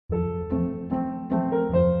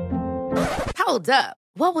Hold up.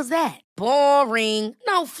 What was that? Boring.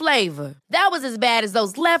 No flavor. That was as bad as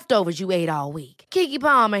those leftovers you ate all week. Keke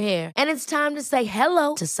Palmer here, and it's time to say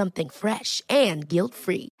hello to something fresh and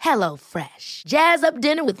guilt-free. Hello Fresh. Jazz up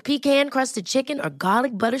dinner with pecan-crusted chicken or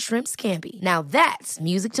garlic butter shrimp scampi. Now that's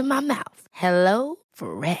music to my mouth. Hello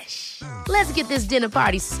Fresh. Let's get this dinner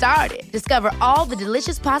party started. Discover all the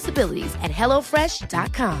delicious possibilities at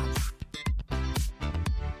hellofresh.com.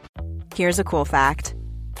 Here's a cool fact.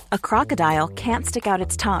 A crocodile can't stick out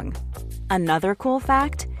its tongue. Another cool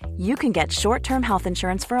fact, you can get short-term health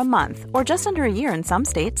insurance for a month or just under a year in some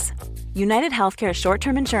states. United Healthcare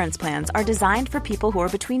short-term insurance plans are designed for people who are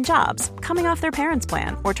between jobs, coming off their parents'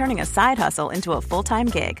 plan, or turning a side hustle into a full-time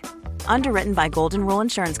gig. Underwritten by Golden Rule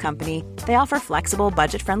Insurance Company, they offer flexible,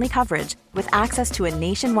 budget-friendly coverage with access to a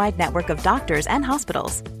nationwide network of doctors and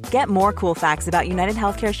hospitals. Get more cool facts about United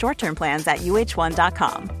Healthcare short-term plans at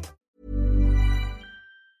uh1.com.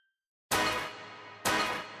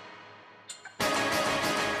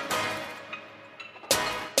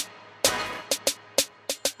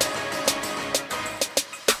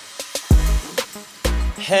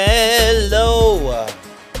 Hello,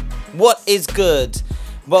 what is good?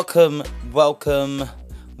 Welcome, wagwan,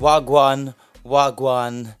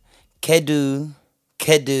 kedu,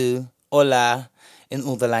 hola, in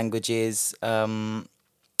all the languages. Welcome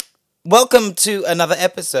to another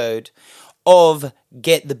episode of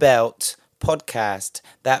Get the Belt podcast,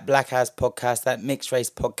 that Black House podcast, that mixed race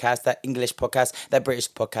podcast, that English podcast, that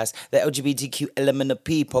British podcast, that LGBTQ element of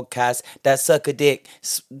P podcast, that sucker dick,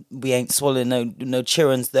 we ain't swallowing no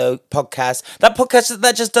children's though podcast, that podcast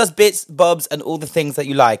that just does bits, bobs, and all the things that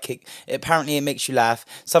you like. Apparently it makes you laugh.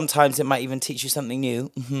 Sometimes it might even teach you something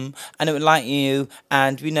new, and it would enlighten you.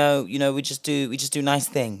 And we just do nice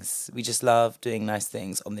things. We just love doing nice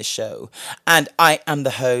things on this show. And I am the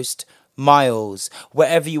host, Miles.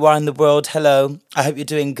 Wherever you are in the world, hello. I hope you're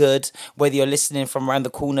doing good. Whether you're listening from around the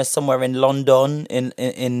corner somewhere in London, in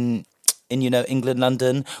England,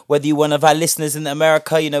 London. Whether you're one of our listeners in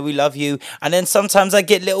America, we love you. And then sometimes I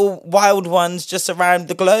get little wild ones just around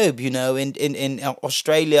the globe, in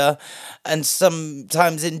Australia, and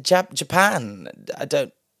sometimes in Japan.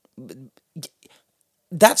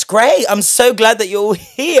 That's great. I'm so glad that you're all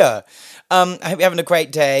here. I hope you're having a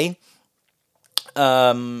great day.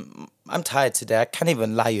 I'm tired today. I can't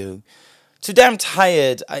even lie you. Today I'm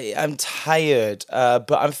tired. I'm tired,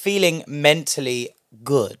 but I'm feeling mentally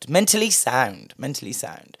good. Mentally sound.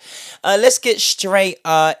 Let's get straight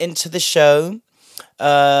into the show.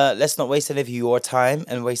 Let's not waste any of your time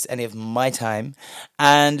and waste any of my time.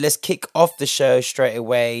 And let's kick off the show straight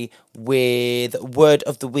away with Word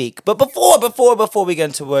of the Week. But before we go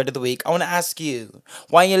into Word of the Week, I want to ask you,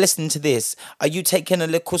 while you're listening to this, are you taking a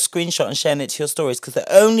little screenshot and sharing it to your stories? Because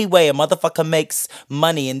the only way a motherfucker makes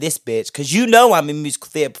money in this bitch, because I'm a musical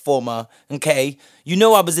theatre performer, okay?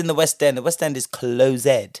 I was in the West End. The West End is closed.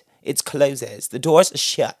 It's closes. The doors are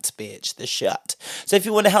shut, bitch. They're shut. So if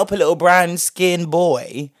you want to help a little brown skin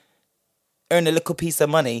boy earn a little piece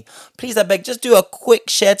of money, please, I beg, just do a quick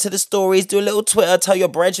share to the stories. Do a little Twitter. Tell your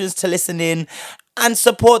brethren to listen in and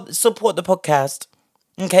support the podcast.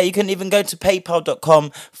 Okay, you can even go to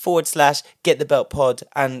paypal.com/getthebeltpod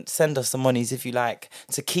and send us some monies if you like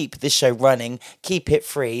to keep this show running, keep it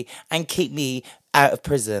free, and keep me out of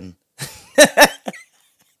prison.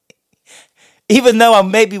 Even though I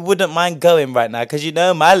maybe wouldn't mind going right now, because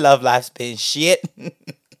my love life's been shit.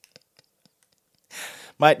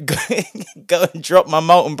 Might go and drop my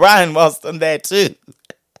Molten Brown whilst I'm there too.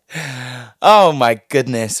 Oh my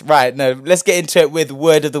goodness. Right, no, let's get into it with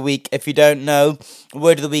Word of the Week. If you don't know,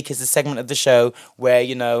 Word of the Week is a segment of the show where,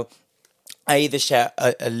 I either share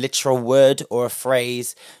a literal word or a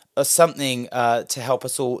phrase or something to help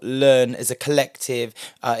us all learn as a collective.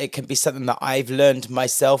 It can be something that I've learned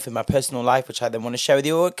myself in my personal life, which I then want to share with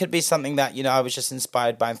you, or it could be something that, I was just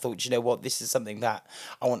inspired by and thought, this is something that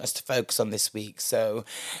I want us to focus on this week. So,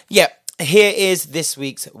 yeah, here is this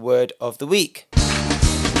week's Word of the Week.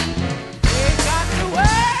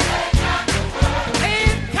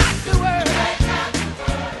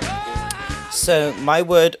 So, my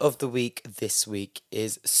word of the week this week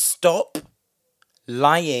is stop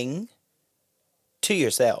lying to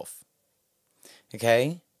yourself.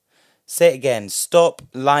 Okay? Say it again. Stop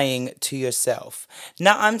lying to yourself.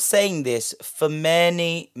 Now, I'm saying this for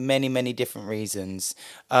many, many, many different reasons.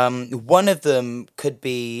 One of them could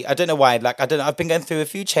be, I don't know why, I've been going through a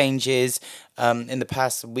few changes. in the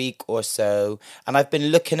past week or so, and I've been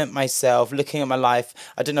looking at myself, looking at my life.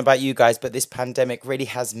 I don't know about you guys, but this pandemic really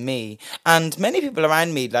has me and many people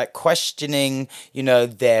around me like questioning,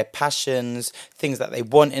 their passions, things that they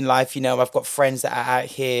want in life. I've got friends that are out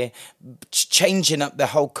here changing up their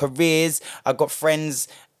whole careers. I've got friends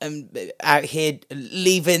out here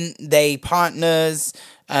leaving their partners,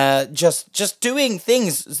 just doing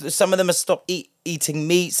things. Some of them have stopped eating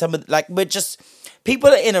meat. Some of we're just people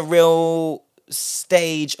are in a real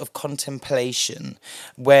stage of contemplation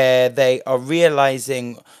where they are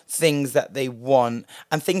realizing things that they want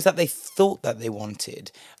and things that they thought that they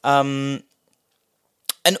wanted.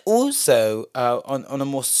 And also on a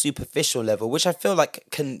more superficial level, which I feel like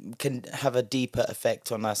can have a deeper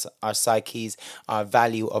effect on us, our psyches, our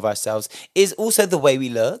value of ourselves, is also the way we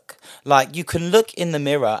look. Like, you can look in the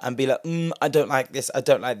mirror and be like, I don't like this, I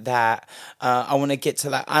don't like that. I want to get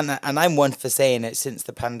to that. And I'm one for saying it since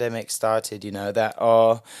the pandemic started, that,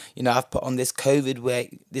 I've put on this COVID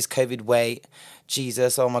weight.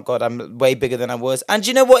 Jesus, oh my God, I'm way bigger than I was. And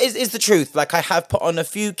you know what is the truth? Like, I have put on a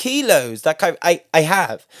few kilos. Like, I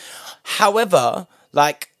have. However,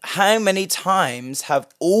 like, how many times have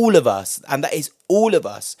all of us, and that is all of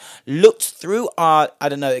us, looked through our, I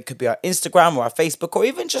don't know, it could be our Instagram or our Facebook or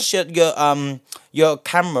even just your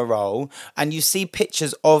camera roll, and you see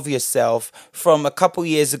pictures of yourself from a couple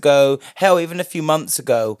years ago, hell, even a few months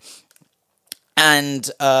ago, and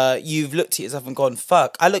you've looked at yourself and gone,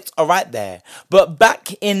 fuck, I looked all right there. But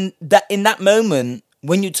back in that moment,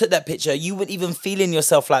 when you took that picture, you weren't even feeling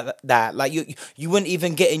yourself like that. Like, you weren't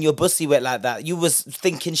even getting your pussy wet like that. You was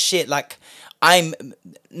thinking, shit, like, I'm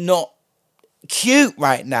not cute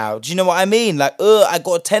right now. Do you know what I mean? Like, I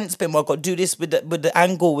got a tent spin, I got to do this with the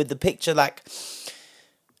angle, with the picture. Like,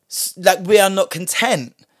 we are not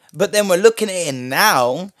content. But then we're looking at it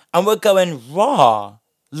now, and we're going raw.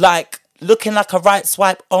 Like, looking like a right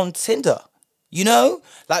swipe on Tinder,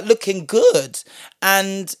 like looking good.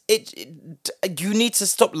 And you need to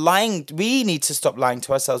stop lying. We need to stop lying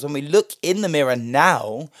to ourselves when we look in the mirror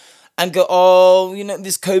now and go, oh,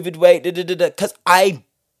 this COVID weight, because I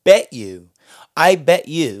bet you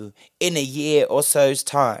in a year or so's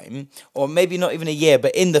time, or maybe not even a year,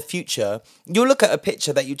 but in the future, you'll look at a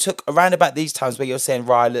picture that you took around about these times where you're saying,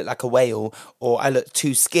 right, I look like a whale, or I look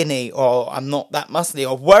too skinny, or I'm not that muscly,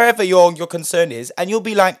 or wherever your concern is, and you'll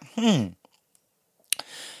be like,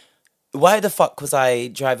 why the fuck was I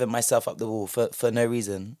driving myself up the wall for no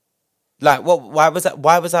reason? Like, what? Why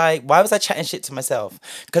was I chatting shit to myself?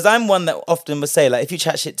 Because I'm one that often would say, like, if you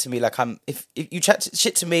chat shit to me, like, if you chat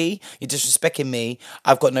shit to me, you're disrespecting me,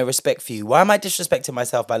 I've got no respect for you. Why am I disrespecting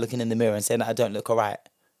myself by looking in the mirror and saying that I don't look alright?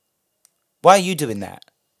 Why are you doing that?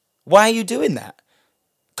 Why are you doing that?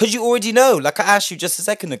 Because you already know. Like I asked you just a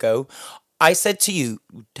second ago, I said to you,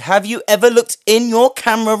 have you ever looked in your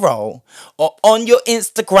camera roll or on your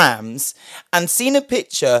Instagrams and seen a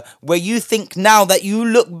picture where you think now that you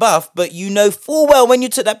look buff, but you know full well when you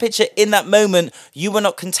took that picture in that moment, you were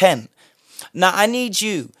not content? Now, I need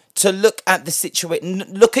you to look at the situation.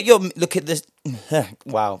 Look at this.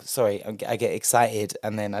 Wow, sorry, I get excited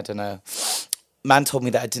and then I don't know. Man told me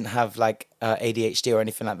that I didn't have like ADHD or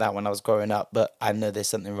anything like that when I was growing up, but I know there's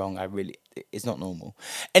something wrong. It's not normal.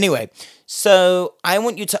 Anyway, so I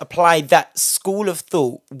want you to apply that school of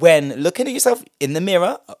thought when looking at yourself in the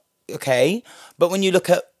mirror, okay? But when you look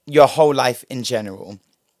at your whole life in general,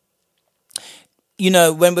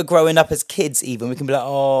 when we're growing up as kids, even, we can be like,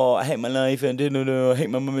 oh, I hate my life, and I hate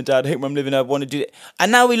my mum and dad, I hate where I'm living, I want to do it.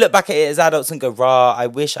 And now we look back at it as adults and go, rah, I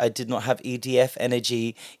wish I did not have EDF,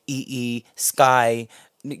 Energy, EE, Sky,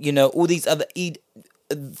 all these other,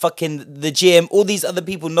 fucking the gym, all these other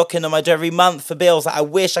people knocking on my door every month for bills. Like, I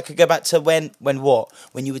wish I could go back to when what?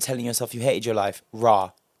 When you were telling yourself you hated your life,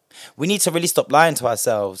 rah. We need to really stop lying to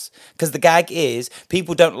ourselves, because the gag is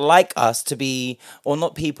people don't like us to be, or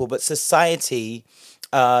not people, but society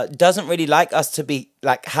doesn't really like us to be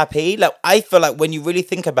like happy. Like, I feel like when you really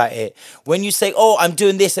think about it, when you say, oh, I'm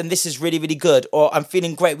doing this and this is really, really good, or I'm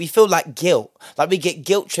feeling great, we feel like guilt. Like, we get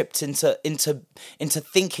guilt tripped into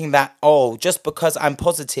thinking that, oh, just because I'm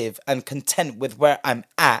positive and content with where I'm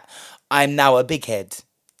at, I'm now a big head.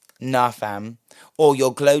 Nah, fam. Or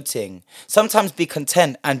you're gloating. Sometimes be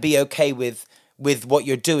content and be okay with what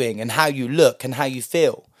you're doing and how you look and how you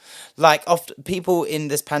feel. Like, often people in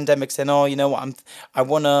this pandemic saying, oh, you know what, I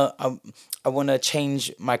wanna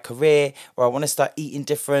change my career, or I wanna start eating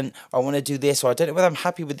different, or I wanna do this, or I don't know whether I'm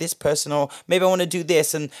happy with this person, or maybe I wanna do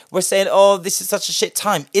this, and we're saying, oh, this is such a shit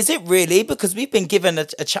time. Is it really? Because we've been given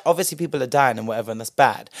obviously people are dying and whatever, and that's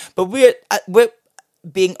bad. But we're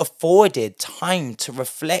being afforded time to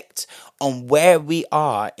reflect on where we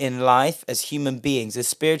are in life as human beings, as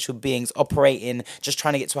spiritual beings operating, just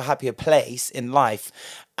trying to get to a happier place in life.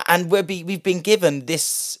 And we've been given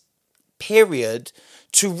this period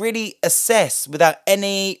to really assess without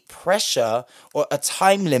any pressure or a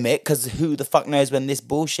time limit, because who the fuck knows when this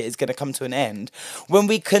bullshit is going to come to an end, when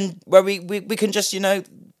we can just,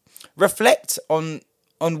 reflect on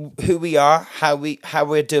who we are, how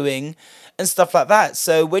we're doing and stuff like that.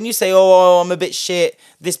 So when you say, oh, I'm a bit shit,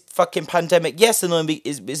 this fucking pandemic, yes,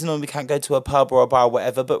 it's annoying we can't go to a pub or a bar or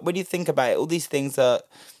whatever, but when you think about it, all these things are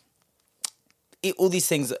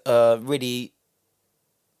really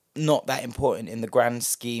not that important in the grand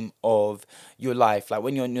scheme of your life. Like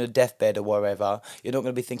when you're on your deathbed or whatever, you're not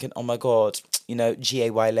going to be thinking, oh my God, GAY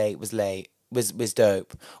late was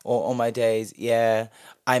dope. Or on my days, yeah,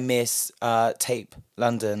 I miss Tape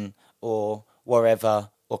London or wherever,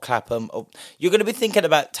 or Clapham. Or you're going to be thinking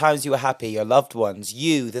about times you were happy, your loved ones,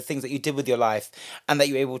 the things that you did with your life and that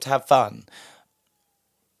you were able to have fun.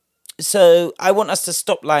 So I want us to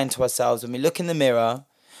stop lying to ourselves when we look in the mirror.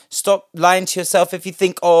 Stop lying to yourself if you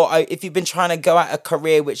think, if you've been trying to go at a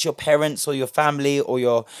career which your parents or your family or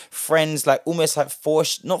your friends almost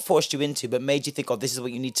not forced you into, but made you think, this is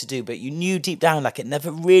what you need to do. But you knew deep down it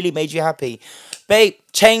never really made you happy. Babe,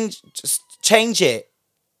 just change it.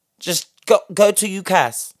 Just go to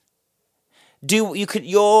UCAS. Do what you could.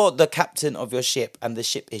 You're the captain of your ship and the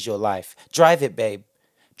ship is your life. Drive it, babe.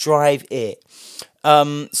 Drive it.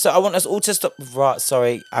 So I want us all to stop.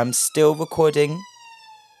 Sorry, I'm still recording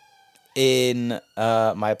in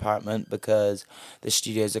my apartment because the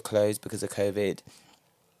studios are closed because of COVID.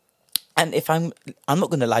 And if I'm not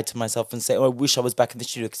going to lie to myself and say, I wish I was back in the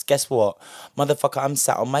studio, because guess what? Motherfucker, I'm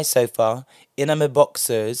sat on my sofa, in my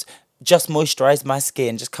boxers, just moisturised my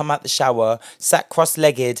skin, just come out the shower, sat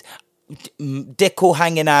cross-legged, dick all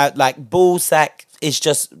hanging out, ball sack is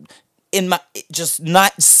just in my, just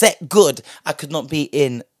night set good. I could not be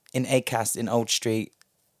in ACAST in Old Street,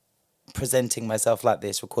 presenting myself like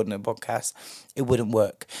this, recording a podcast. It wouldn't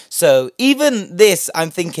work. So even this, I'm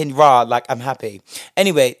thinking, I'm happy.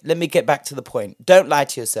 Anyway, let me get back to the point. Don't lie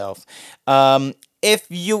to yourself. If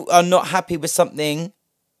you are not happy with something,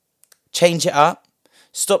 change it up.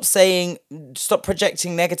 Stop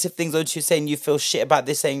projecting negative things onto you, saying you feel shit about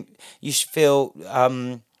this, saying you should feel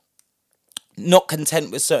not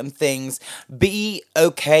content with certain things. Be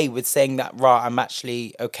okay with saying that, I'm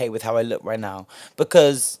actually okay with how I look right now.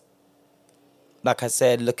 Because like I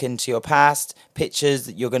said, look into your past pictures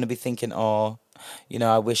that you're going to be thinking, I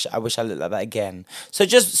wish I looked like that again. So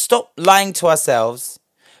just stop lying to ourselves.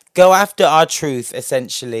 Go after our truth,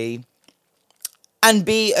 essentially. And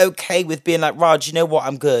be okay with being like, do you know what?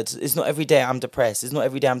 I'm good. It's not every day I'm depressed. It's not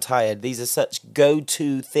every day I'm tired. These are such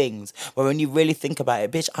go-to things where when you really think about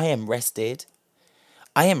it, bitch, I am rested.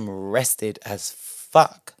 I am rested as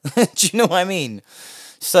fuck. Do you know what I mean?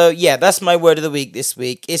 So, yeah, that's my word of the week this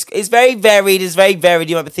week. It's very varied. It's very varied.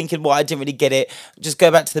 You might be thinking, I didn't really get it. Just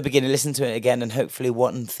go back to the beginning, listen to it again, and hopefully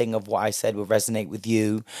one thing of what I said will resonate with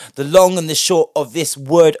you. The long and the short of this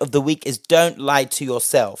word of the week is don't lie to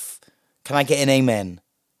yourself. Can I get an amen?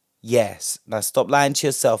 Yes. Now stop lying to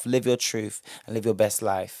yourself, live your truth, and live your best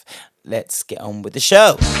life. Let's get on with the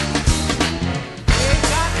show.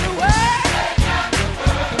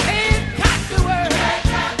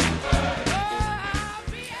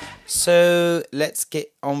 So let's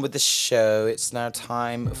get on with the show. It's now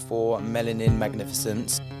time for Melanin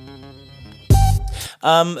Magnificence.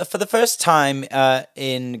 For the first time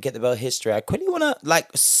in Get the Bell history, I quickly want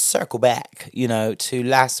to circle back, to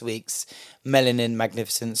last week's Melanin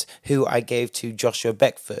Magnificence, who I gave to Joshua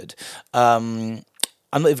Beckford. I'm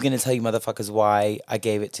not even going to tell you motherfuckers why I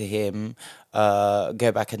gave it to him.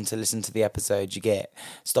 Go back and to listen to the episode. You get.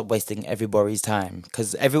 Stop wasting everybody's time,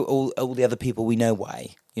 because all the other people, we know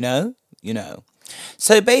why. You know.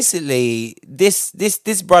 So basically, this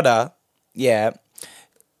brother, yeah,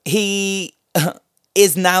 he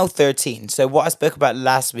is now 13. So what I spoke about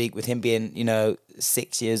last week with him being,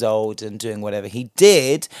 6 years old and doing whatever he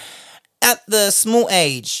did at the small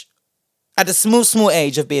age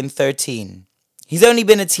of being 13. He's only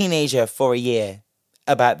been a teenager for a year.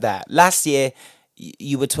 About that. Last year,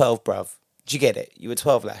 you were 12, bruv. Did you get it? You were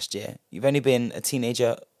 12 last year. You've only been a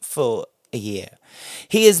teenager for a year.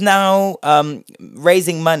 He is now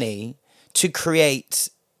raising money to create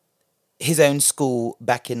his own school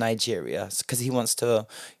back in Nigeria, because he wants to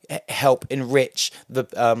help enrich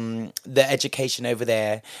the education over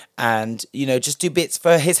there, and just do bits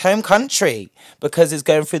for his home country, because it's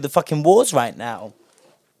going through the fucking wars right now.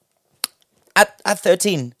 At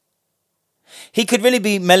 13. He could really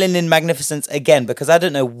be Melanin Magnificence again, because I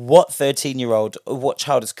don't know what 13-year-old or what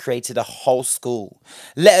child has created a whole school.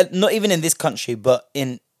 Not even in this country, but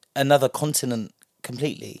in another continent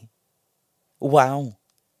completely. Wow.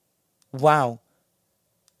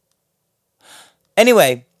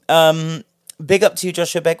 Anyway, big up to you,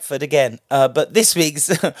 Joshua Beckford, again. But this week's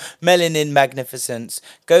Melanin Magnificence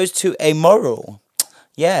goes to a moral.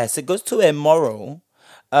 Yes, it goes to a moral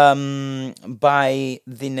by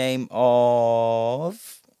the name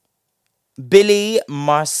of Billy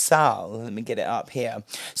Marcel. Let me get it up here.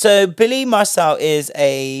 So Billy Marcel is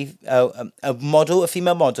a model, a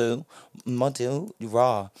female model.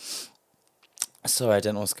 Sorry, I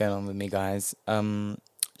don't know what's going on with me, guys.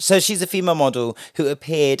 So she's a female model who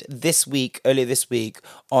appeared earlier this week,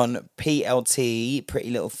 on PLT, Pretty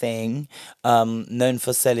Little Thing, known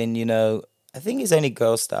for selling, I think it's only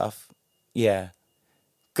girl stuff. Yeah.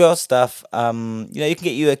 Girl stuff. You can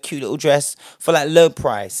get you a cute little dress for like low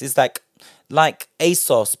price. It's like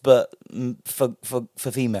ASOS, but for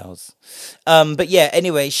females. But yeah,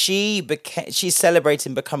 anyway, she's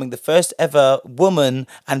celebrating becoming the first ever woman,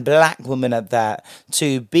 and black woman at that,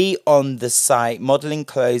 to be on the site modeling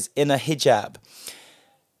clothes in a hijab.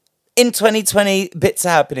 In 2020, bits are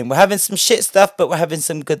happening. We're having some shit stuff, but we're having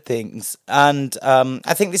some good things. And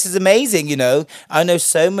I think this is amazing, I know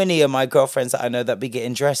so many of my girlfriends that I know that be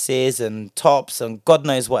getting dresses and tops and God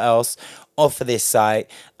knows what else off of this site.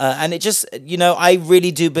 And it just, I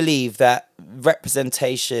really do believe that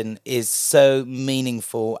representation is so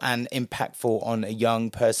meaningful and impactful on a young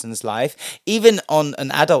person's life, even on an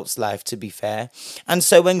adult's life, to be fair. And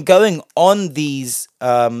so when going on these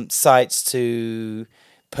sites to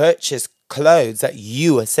purchase clothes that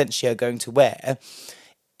you essentially are going to wear,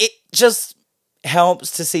 it just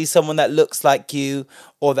helps to see someone that looks like you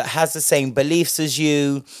or that has the same beliefs as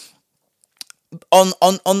you on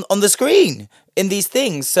the screen in these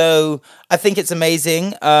things. So I think it's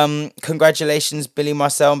amazing. Congratulations, Billy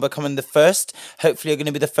Marcel, on becoming the first. Hopefully you're going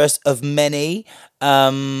to be the first of many.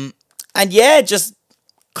 And yeah, just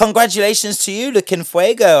congratulations to you, looking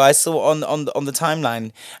fuego. I saw on the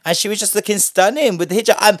timeline, and she was just looking stunning with the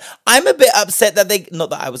hijab. I'm a bit upset that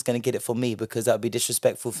not that I was going to get it for me, because that would be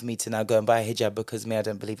disrespectful for me to now go and buy a hijab, because I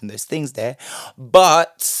don't believe in those things there.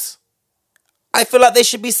 But I feel like they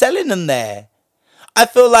should be selling them there. I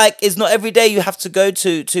feel like it's not every day you have to go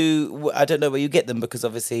to I don't know where you get them, because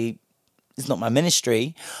obviously it's not my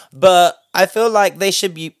ministry, but I feel like they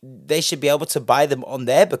should be able to buy them on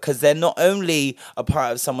there, because they're not only a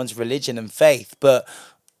part of someone's religion and faith, but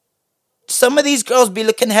some of these girls be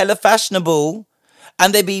looking hella fashionable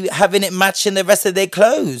and they be having it matching the rest of their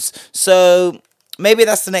clothes. So maybe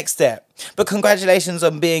that's the next step. But congratulations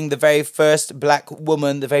on being the very first black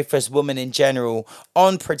woman, the very first woman in general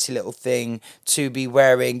on Pretty Little Thing to be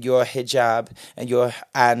wearing your hijab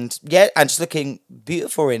and just looking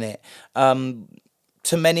beautiful in it.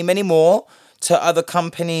 To many, many more, to other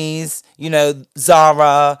companies,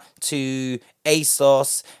 Zara, to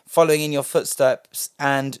ASOS, following in your footsteps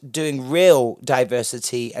and doing real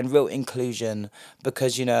diversity and real inclusion,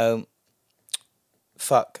 because,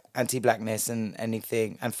 fuck anti-blackness and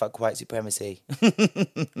anything, and fuck white supremacy.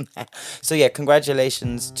 So yeah,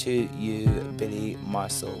 congratulations to you, Billy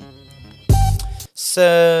Marcel.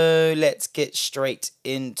 So let's get straight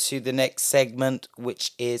into the next segment,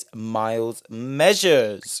 which is Miles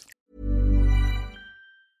Measures.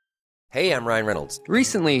 Hey, I'm Ryan Reynolds.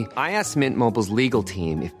 Recently, I asked Mint Mobile's legal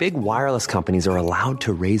team if big wireless companies are allowed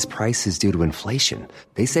to raise prices due to inflation.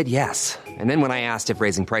 They said yes. And then when I asked if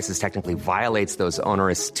raising prices technically violates those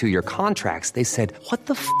onerous 2-year contracts, they said, "What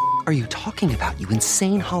the f*** are you talking about, you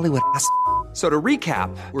insane Hollywood ass?" So to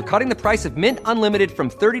recap, we're cutting the price of Mint Unlimited from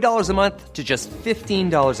 $30 a month to just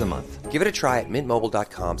 $15 a month. Give it a try at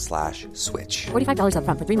mintmobile.com/switch. $45 up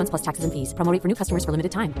front for 3 months plus taxes and fees. Promo rate for new customers for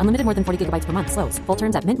limited time. Unlimited more than 40 gigabytes per month. Slows full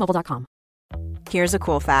terms at mintmobile.com. Here's a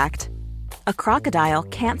cool fact. A crocodile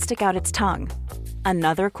can't stick out its tongue.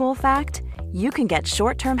 Another cool fact, you can get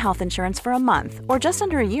short-term health insurance for a month or just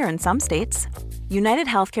under a year in some states. United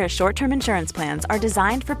Healthcare short-term insurance plans are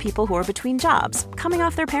designed for people who are between jobs, coming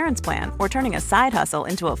off their parents' plan, or turning a side hustle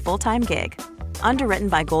into a full-time gig. Underwritten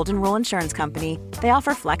by Golden Rule Insurance Company, they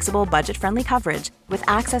offer flexible, budget-friendly coverage with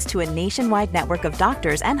access to a nationwide network of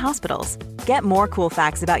doctors and hospitals. Get more cool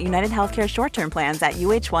facts about United Healthcare short-term plans at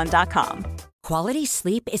uh1.com. Quality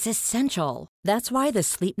sleep is essential. That's why the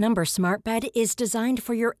Sleep Number Smart Bed is designed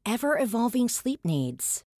for your ever-evolving sleep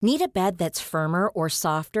needs. Need a bed that's firmer or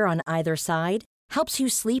softer on either side? Helps you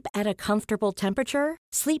sleep at a comfortable temperature?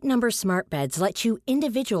 Sleep Number Smart Beds let you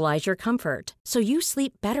individualize your comfort, so you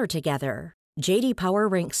sleep better together. JD Power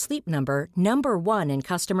ranks Sleep Number number 1 in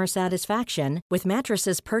customer satisfaction with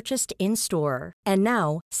mattresses purchased in-store. And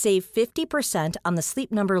now, save 50% on the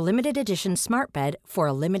Sleep Number Limited Edition Smart Bed for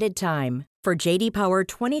a limited time. For JD Power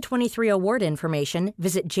 2023 award information,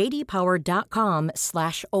 visit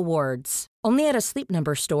jdpower.com/awards. Only at a Sleep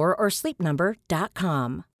Number store or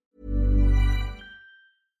sleepnumber.com.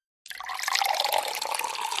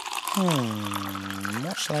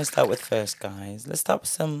 What shall I start with first, guys? Let's start with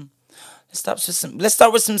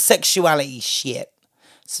some sexuality shit.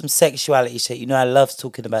 Some sexuality shit. You know, I love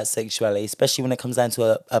talking about sexuality, especially when it comes down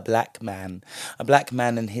to a black man. A black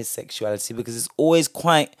man and his sexuality, because it's always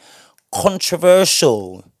quite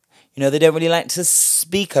controversial. You know, they don't really like to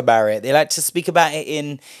speak about it. They like to speak about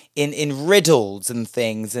it in riddles and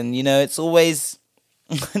things. And, you know, it's always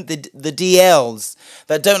the DLs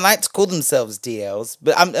that don't like to call themselves DLs.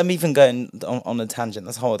 But I'm even going on a tangent.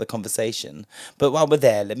 That's a whole other conversation. But while we're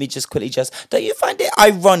there, let me just quickly don't you find it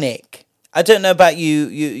ironic? I don't know about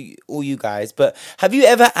you guys, but have you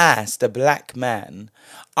ever asked a black man,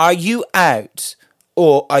 are you out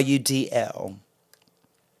or are you DL?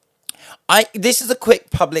 This is a quick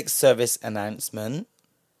public service announcement.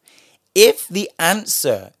 If the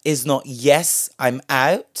answer is not yes, I'm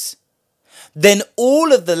out, then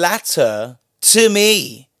all of the latter, to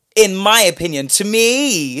me, in my opinion, to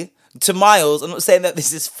Miles, I'm not saying that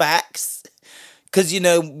this is facts, because, you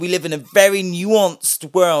know, we live in a very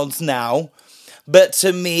nuanced world now, but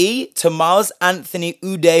to me, to Miles Anthony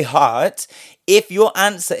Uday Hart, if your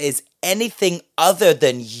answer is anything other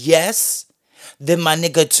than yes, then my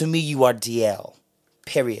nigga, to me, you are DL.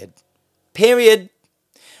 Period.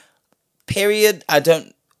 I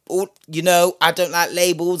don't like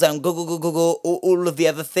labels and Google, all of the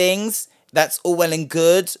other things. That's all well and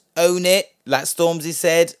good. Own it. Like Stormzy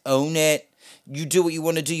said, own it. You do what you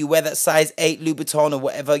want to do. You wear that size 8 Louboutin or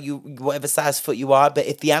whatever size foot you are. But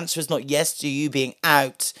if the answer is not yes to you being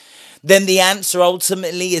out, then the answer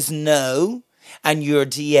ultimately is no. And you're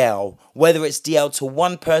DL. Whether it's DL to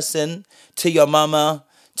one person, to your mama,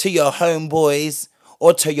 to your homeboys,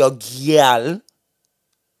 or to your gyal,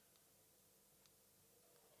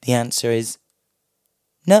 the answer is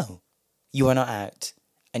no. You are not out,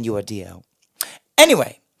 and you are DL.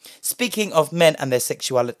 Anyway, speaking of men and their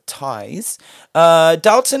sexualities,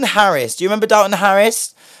 Dalton Harris. Do you remember Dalton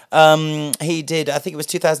Harris? He did, I think it was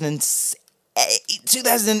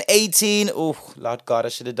 2018. Oh, Lord God, I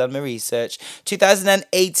should have done my research.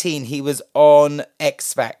 2018, he was on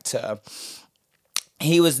X Factor.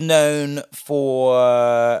 He was known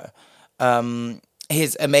for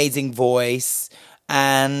his amazing voice.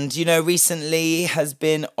 And, you know, recently has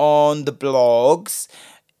been on the blogs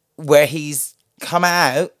where he's come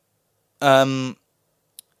out as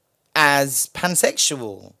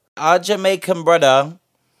pansexual. Our Jamaican brother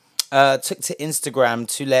took to Instagram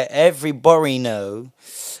to let everybody know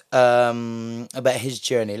about his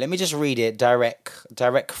journey. Let me just read it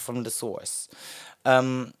direct from the source.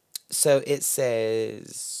 So it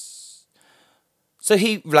says... So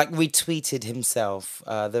he retweeted himself.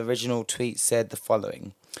 The original tweet said the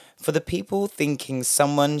following: for the people thinking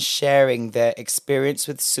someone sharing their experience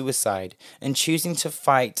with suicide and choosing to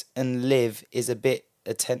fight and live is about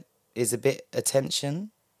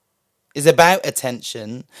attention. I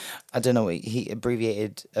don't know what he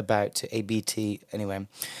abbreviated about to ABT anyway.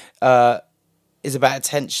 Is about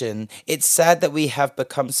attention. It's sad that we have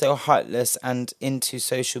become so heartless and into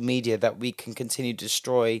social media that we can continue to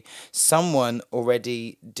destroy someone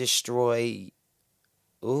already destroy.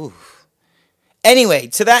 Ooh. Anyway,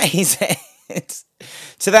 to that he said,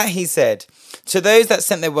 to those that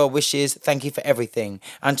sent their well wishes, thank you for everything.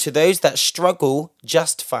 And to those that struggle,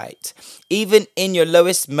 just fight. Even in your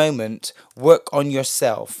lowest moment, work on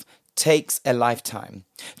yourself. Takes a lifetime.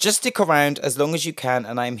 Just stick around as long as you can,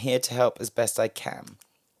 and I'm here to help as best I can.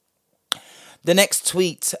 The next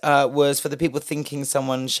tweet was for the people thinking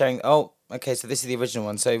someone sharing... Oh, okay, so this is the original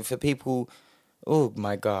one. So for people... Oh,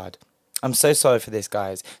 my God. I'm so sorry for this,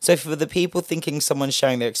 guys. So for the people thinking someone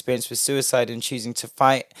sharing their experience with suicide and choosing to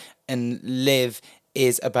fight and live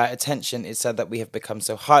is about attention, it's sad that we have become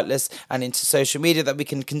so heartless and into social media that we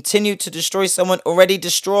can continue to destroy someone already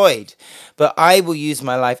destroyed. But I will use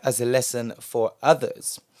my life as a lesson for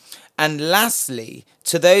others. And lastly,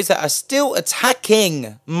 to those that are still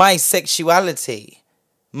attacking my sexuality,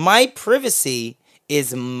 my privacy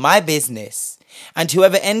is my business. And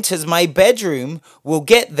whoever enters my bedroom will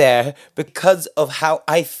get there because of how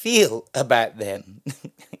I feel about them.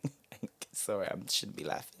 Sorry, I shouldn't be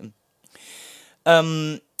laughing.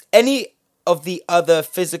 Any of the other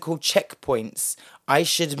physical checkpoints I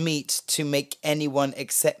should meet to make anyone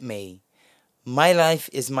accept me? My life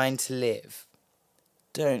is mine to live.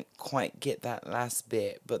 Don't quite get that last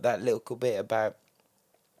bit, but that little bit about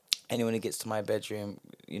anyone who gets to my bedroom,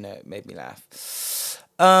 made me laugh.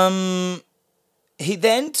 He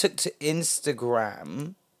then took to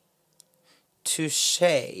Instagram to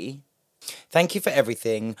say, "Thank you for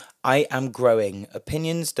everything. I am growing.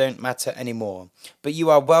 Opinions don't matter anymore. But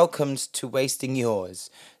you are welcomed to wasting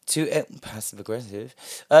yours. Passive aggressive.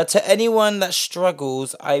 To anyone that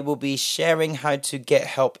struggles, I will be sharing how to get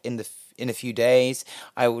help in a few days.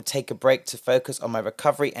 I will take a break to focus on my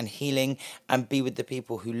recovery and healing and be with the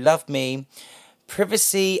people who love me.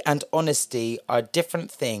 Privacy and honesty are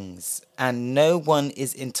different things, and no one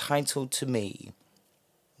is entitled to me."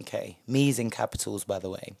 Okay, me's in capitals, by the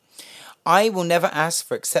way. "I will never ask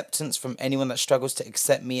for acceptance from anyone that struggles to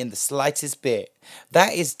accept me in the slightest bit.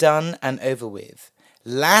 That is done and over with.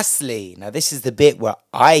 Lastly," now this is the bit where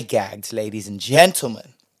I gagged, ladies and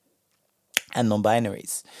gentlemen, and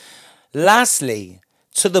non-binaries. "Lastly,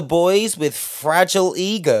 to the boys with fragile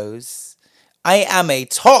egos, I am a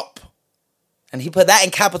top." And he put that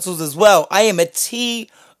in capitals as well. "I am a TOP.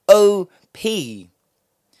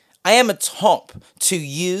 I am a top to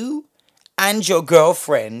you and your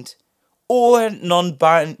girlfriend or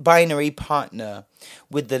non-binary partner,"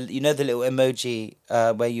 with the the little emoji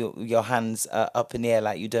where your hands are up in the air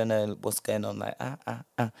like you don't know what's going on, like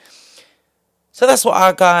So that's what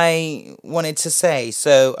our guy wanted to say.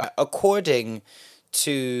 So according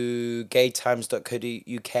to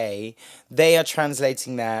gaytimes.co.uk, they are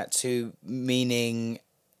translating that to meaning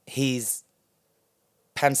he's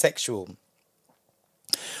pansexual,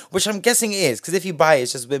 which I'm guessing it is, because if you buy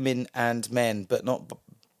it's just women and men, but not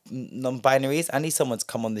non-binaries. I need someone to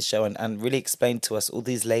come on the show and really explain to us all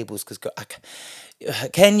these labels, because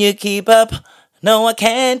can you keep up? No, I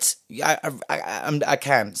can't. I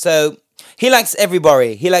can. So he likes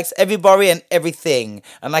everybody. He likes everybody and everything.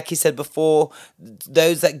 And like he said before,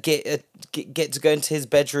 those that get to go into his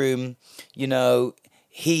bedroom,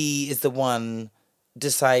 he is the one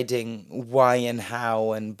deciding why and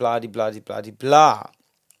how and blah blah blah blah blah.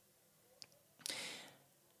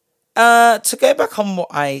 To go back on what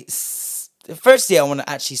firstly, I want to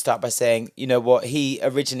actually start by saying, he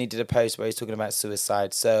originally did a post where he's talking about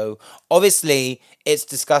suicide. So obviously it's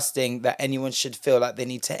disgusting that anyone should feel like they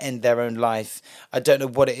need to end their own life. I don't know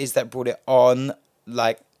what it is that brought it on,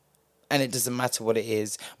 and it doesn't matter what it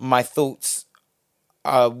is. My thoughts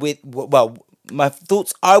are with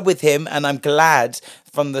him, and I'm glad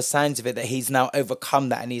from the signs of it that he's now overcome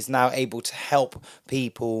that and he's now able to help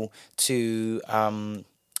people to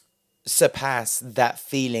surpass that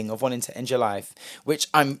feeling of wanting to end your life, which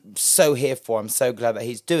I'm so here for. I'm so glad that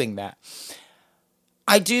he's doing that.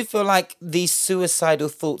 I do feel like these suicidal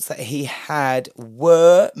thoughts that he had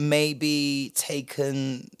were maybe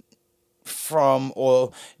taken from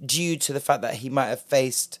or due to the fact that he might have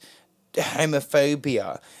faced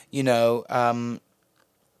homophobia, and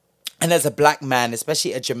as a black man,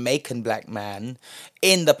 especially a Jamaican black man,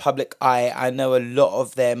 in the public eye, I know a lot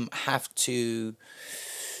of them have to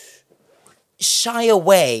shy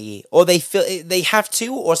away, or they have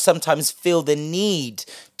to, or sometimes feel the need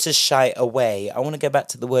to shy away. I want to go back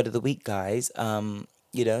to the word of the week, guys.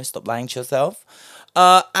 Stop lying to yourself.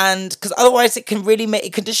 And because otherwise it can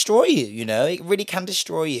destroy you, it really can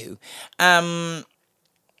destroy you.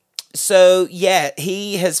 So yeah,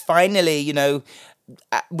 he has finally,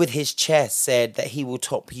 with his chest said that he will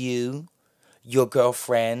top you, your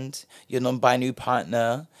girlfriend, your non-binary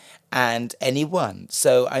partner, and anyone.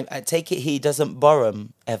 So I take it he doesn't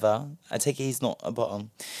bottom ever. I take it he's not a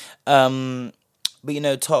bottom. But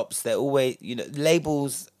tops, they're always,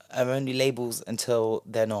 labels are only labels until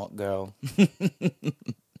they're not, girl.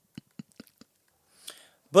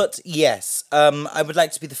 But yes, I would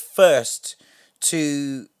like to be the first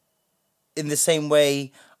to, in the same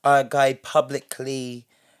way our guy publicly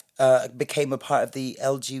became a part of the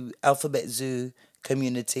LG Alphabet Zoo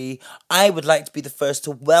community, I would like to be the first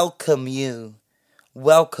to welcome you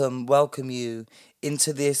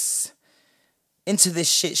into this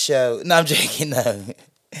shit show. No, I'm joking, no.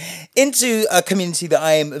 Into a community that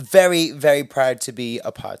I am very, very proud to be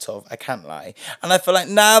a part of. I can't lie. And I feel like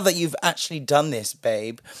now that you've actually done this,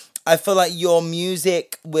 babe, I feel like your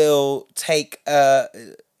music will take a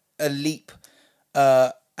leap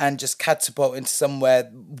and just catapult into somewhere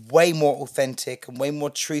way more authentic and way more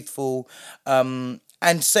truthful.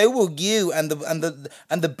 And so will you, and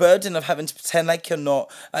the burden of having to pretend like you're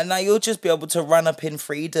not. And now you'll just be able to run up in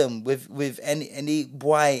freedom with any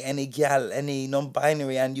boy, any gal, any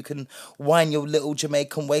non-binary, and you can wind your little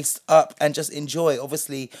Jamaican waist up and just enjoy.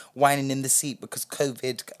 Obviously, whining in the seat because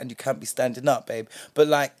COVID and you can't be standing up, babe. But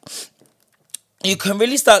you can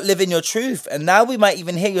really start living your truth. And now we might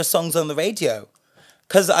even hear your songs on the radio.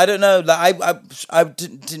 Because I don't know, like I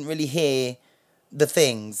didn't really hear the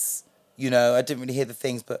things, you know, I didn't really hear the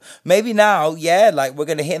things, but maybe now, yeah, like we're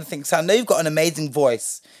gonna hear the things. So I know you've got an amazing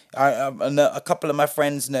voice. I know a couple of my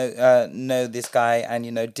friends know this guy, and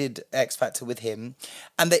you know did X Factor with him,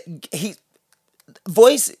 and he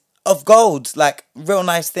voice of gold, like real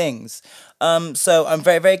nice things. So I'm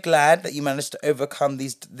very, very glad that you managed to overcome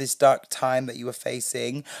this dark time that you were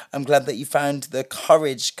facing. I'm glad that you found the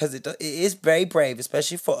courage, because it is very brave,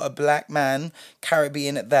 especially for a black man,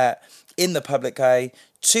 Caribbean at that, in the public eye,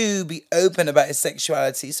 to be open about his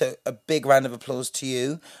sexuality. So a big round of applause to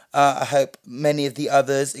you. I hope many of the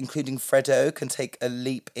others, including Fredo, can take a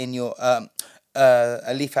leap in your a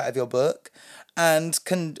leaf out of your book, and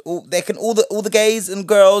all the gays and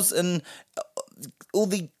girls and all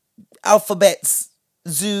the alphabets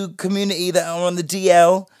zoo community that are on the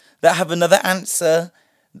DL that have another answer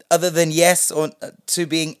other than yes or to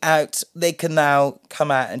being out, they can now come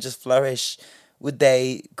out and just flourish with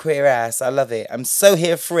their queer ass. I love it. I'm so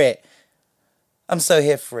here for it.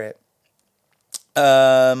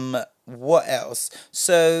 What else?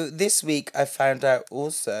 So this week I found out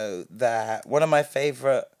also that one of my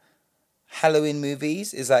favorite Halloween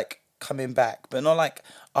movies is like coming back, but not like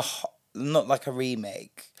a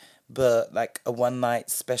remake, but like a one night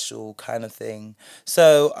special kind of thing.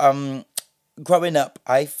 So growing up,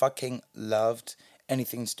 I fucking loved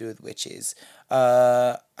anything to do with witches.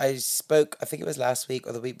 I spoke, I think it was last week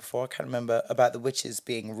or the week before, I can't remember, about The Witches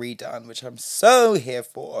being redone, which I'm so here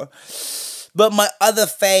for. But my other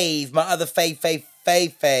fave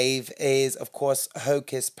is, of course,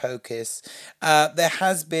 Hocus Pocus. There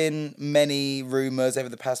has been many rumours over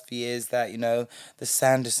the past few years that, you know, the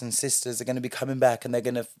Sanderson sisters are going to be coming back and they're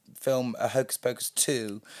going to film a Hocus Pocus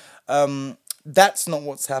 2. That's not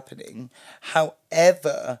what's happening.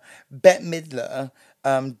 However, Bette Midler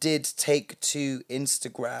did take to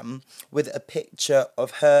Instagram with a picture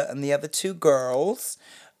of her and the other two girls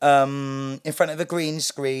in front of a green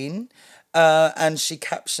screen. And she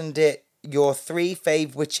captioned it, "Your three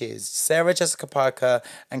fave witches, Sarah Jessica Parker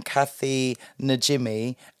and Kathy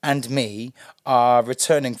Najimy and me, are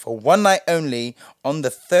returning for one night only on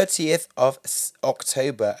the 30th of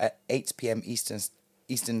October at 8 p.m.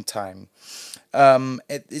 Eastern Time."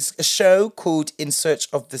 It's a show called In Search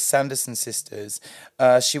of the Sanderson Sisters.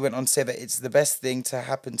 She went on to say that it's the best thing to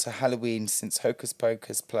happen to Halloween since Hocus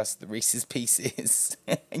Pocus plus the Reese's Pieces.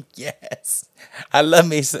 Yes. I love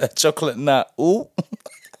me a chocolate nut. Ooh.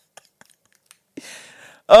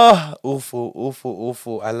 Oh,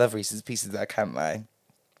 awful. I love Reese's Pieces, I can't lie.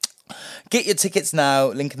 Get your tickets now,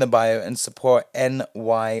 link in the bio, and support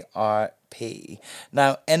NYRP.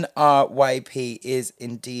 Now, NRYP is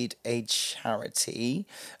indeed a charity.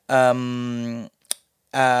 And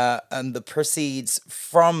the proceeds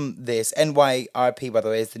from this, NYRP, by the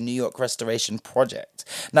way, is the New York Restoration Project.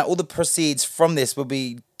 Now, all the proceeds from this will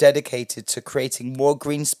be dedicated to creating more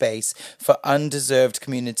green space for undeserved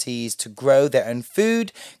communities to grow their own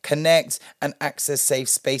food, connect, and access safe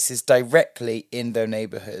spaces directly in their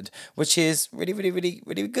neighborhood, which is really, really, really,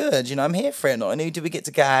 really good. You know, I'm here for it. Not only do we get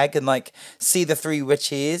to gag and like see the three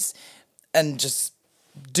witches and just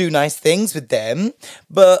do nice things with them,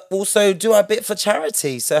 but also do our bit for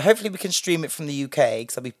charity. So hopefully we can stream it from the UK,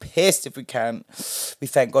 because I'll be pissed if we can't. We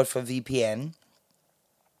thank God for VPN.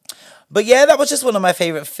 But yeah, that was just one of my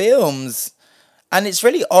favourite films. And it's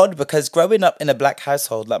really odd because growing up in a black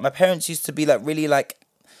household, like my parents used to be like really like,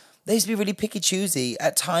 they used to be really picky choosy.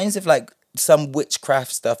 At times of like some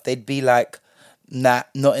witchcraft stuff, they'd be like, nah,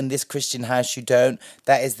 not in this Christian house, you don't.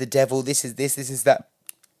 That is the devil, this is that.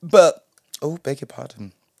 But oh, beg your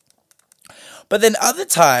pardon. But then other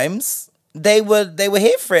times, they were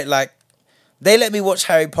here for it. Like, they let me watch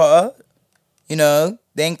Harry Potter. You know,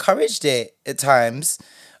 they encouraged it at times.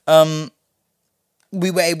 We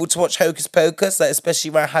were able to watch Hocus Pocus, like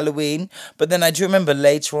especially around Halloween. But then I do remember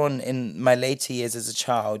later on in my later years as a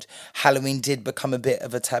child, Halloween did become a bit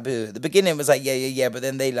of a taboo. At the beginning, it was like, yeah. But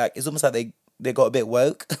then they like, it's almost like they got a bit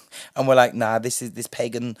woke and we're like, nah, this is this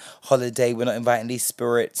pagan holiday. We're not inviting these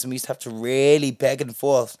spirits. And we used to have to really beg and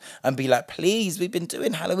forth and be like, please, we've been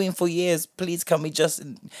doing Halloween for years. Please, can we just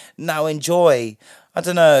now enjoy? I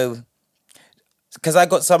don't know. Because I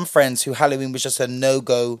got some friends who Halloween was just a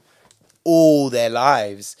no-go all their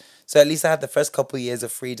lives. So at least I had the first couple of years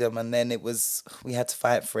of freedom, and then we had to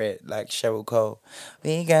fight for it, like Cheryl Cole.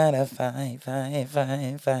 We gotta fight.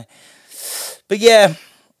 But yeah,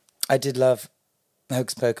 I did love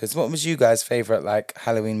Hocus Pocus. What was you guys' favourite, like,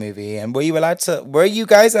 Halloween movie? And were you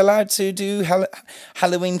guys allowed to do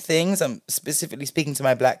Halloween things? I'm specifically speaking to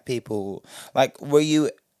my black people. Like, were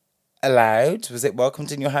you allowed? Was it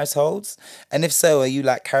welcomed in your households? And if so, are you,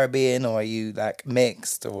 like, Caribbean, or are you, like,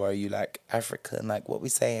 mixed, or are you, like, African? Like, what we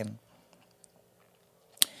saying?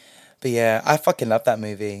 But yeah, I fucking love that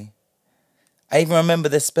movie. I even remember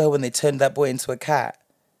the spell when they turned that boy into a cat.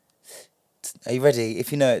 Are you ready?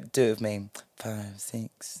 If you know it, do it with me. 5, 6,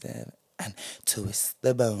 7, and twist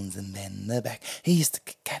the bones and then the back. He used to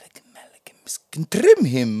trim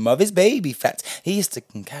him of his baby fat. He used to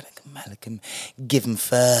give him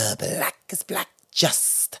fur black as black,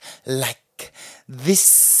 just like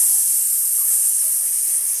this.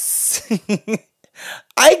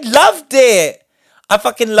 I loved it. I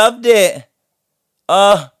fucking loved it.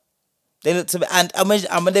 They looked to me, and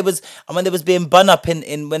when they was being bun up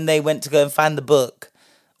in when they went to go and find the book,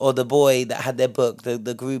 or the boy that had their book,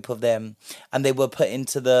 the group of them, and they were put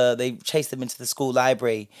they chased them into the school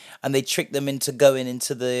library, and they tricked them into going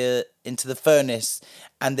into the furnace,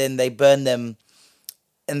 and then they burned them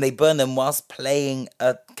whilst playing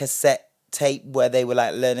a cassette tape where they were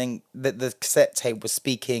like learning the cassette tape was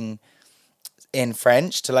speaking in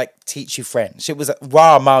French to like teach you French. It was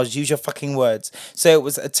wow, Miles, use your fucking words. So it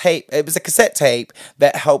was a cassette tape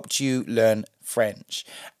that helped you learn French,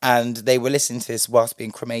 and they were listening to this whilst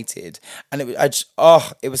being cremated, and it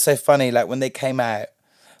was so funny. Like when they came out,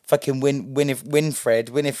 fucking Winifred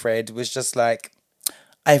was just like,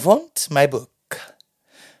 I want my book.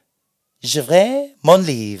 Je veux mon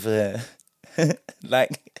livre.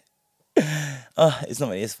 Like, it's not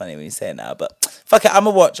really as funny when you say it now, but fuck it, I'm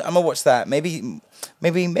gonna watch that. Maybe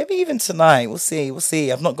even tonight. We'll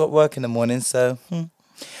see. I've not got work in the morning, so.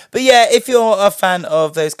 But yeah, if you're a fan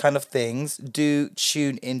of those kind of things, do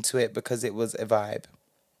tune into it because it was a vibe.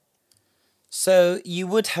 So you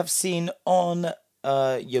would have seen on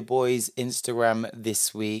your boy's Instagram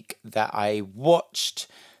this week that I watched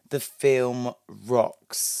the film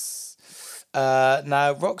Rocks.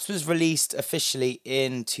 Now, Rocks was released officially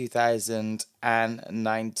in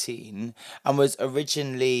 2019 and was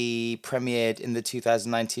originally premiered in the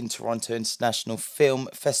 2019 Toronto International Film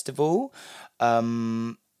Festival.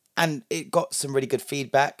 And it got some really good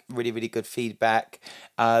feedback, really, really good feedback.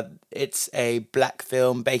 It's a black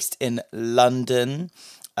film based in London,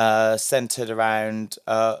 centered around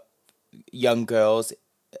young girls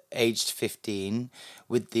aged 15,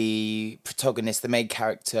 with the protagonist, the main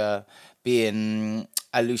character, being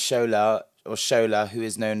Shola, who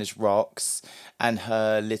is known as Rocks, and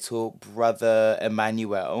her little brother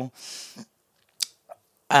Emmanuel.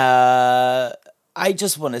 I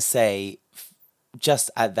just want to say,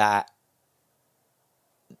 just at that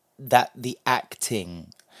the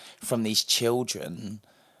acting from these children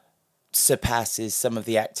surpasses some of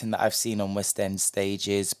the acting that I've seen on West End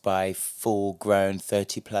stages by full-grown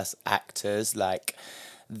 30-plus actors. Like,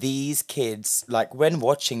 these kids, like, when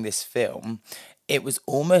watching this film, it was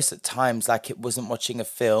almost at times like it wasn't watching a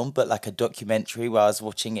film, but like a documentary where I was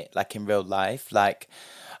watching it, like, in real life. Like,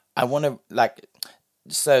 I want to, like...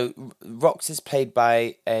 So, Rox is played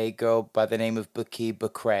by a girl by the name of Buki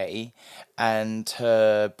Bakray, and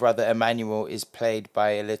her brother Emmanuel is played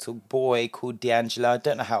by a little boy called D'Angelo. I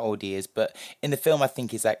don't know how old he is, but in the film I think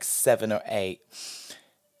he's like 7 or 8.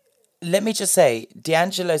 Let me just say,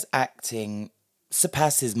 D'Angelo's acting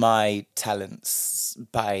surpasses my talents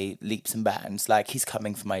by leaps and bounds. Like, he's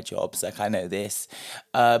coming for my jobs, like, I know this.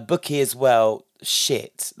 Buki as well,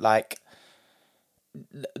 shit, like...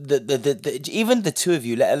 The even the two of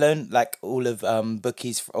you, let alone like all of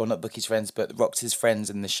Bookie's, or not Bookie's friends, but Rox's friends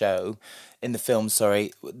in the film,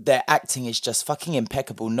 their acting is just fucking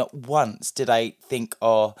impeccable. Not once did I think,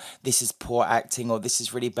 oh, this is poor acting, or this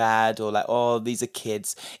is really bad, or like, oh, these are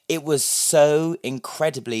kids. It was so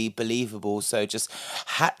incredibly believable. So just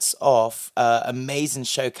hats off, amazing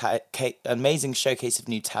showcase of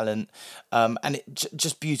new talent, and it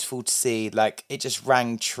just beautiful to see. Like, it just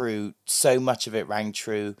rang true. So much of it rang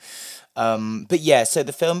true. But yeah, so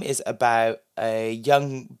the film is about a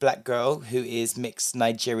young black girl who is mixed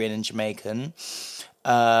Nigerian and Jamaican.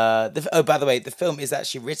 By the way, the film is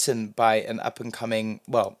actually written by an up and coming,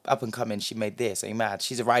 she made this, are you mad?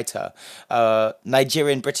 She's a writer,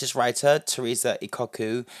 Nigerian British writer, Teresa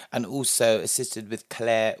Ikoku, and also assisted with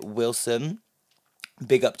Claire Wilson.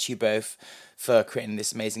 Big up to you both for creating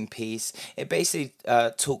this amazing piece. It basically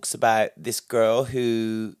talks about this girl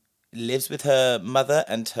who lives with her mother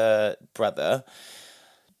and her brother,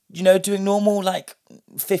 you know, doing normal, like,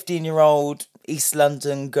 15-year-old East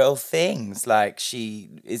London girl things. Like, she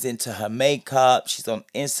is into her makeup, she's on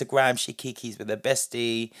Instagram, she kikis with her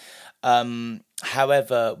bestie.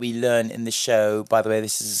 However, we learn in the show, by the way,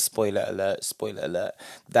 this is a spoiler alert,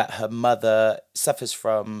 that her mother suffers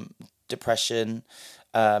from depression,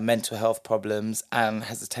 mental health problems, and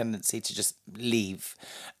has a tendency to just leave,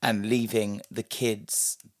 and leaving the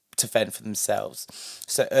kids to fend for themselves.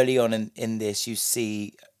 So early on in this, you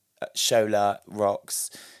see Shola Rocks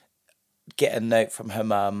get a note from her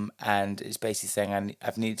mum, and it's basically saying,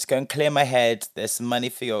 I've needed to go and clear my head. There's some money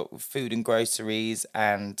for your food and groceries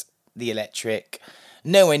and the electric.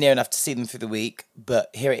 Nowhere near enough to see them through the week, but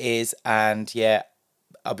here it is, and yeah,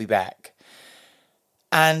 I'll be back.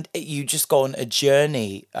 And you just go on a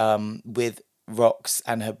journey with Rox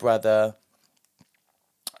and her brother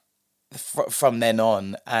from then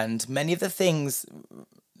on. And many of the things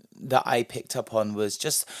that I picked up on was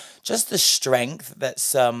just the strength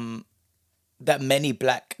that many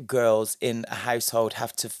black girls in a household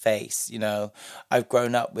have to face. You know, I've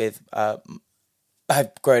grown up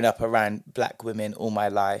around black women all my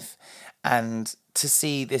life, and to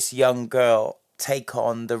see this young girl take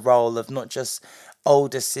on the role of not just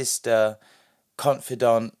older sister,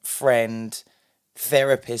 confidant, friend,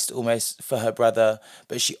 therapist almost for her brother,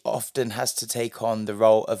 but she often has to take on the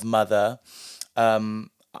role of mother.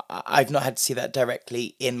 I've not had to see that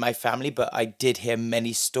directly in my family, but I did hear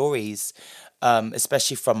many stories,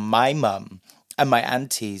 especially from my mum and my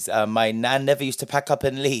aunties. My nan never used to pack up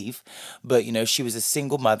and leave, but, you know, she was a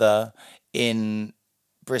single mother in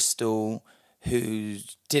Bristol who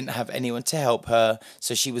didn't have anyone to help her.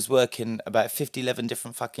 So she was working about 11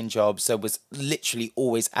 different fucking jobs. So was literally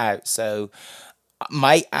always out. So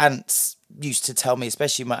my aunts used to tell me,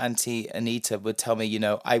 especially my auntie Anita would tell me, you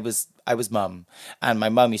know, I was mum. And my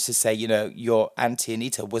mum used to say, you know, your auntie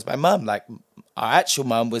Anita was my mum. Like, our actual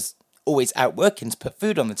mum was always out working to put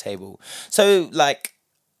food on the table. So, like,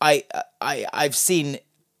 I've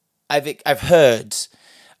heard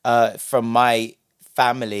from my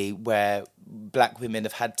family where black women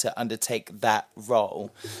have had to undertake that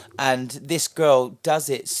role, and this girl does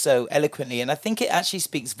it so eloquently. And I think it actually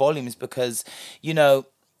speaks volumes because, you know,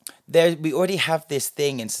 we already have this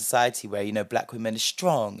thing in society where, you know, black women are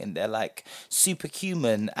strong and they're like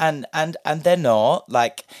superhuman, and they're not.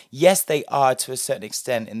 Like, yes, they are to a certain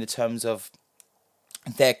extent in the terms of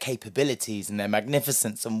their capabilities and their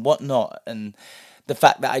magnificence and whatnot, and the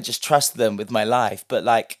fact that I just trust them with my life. But,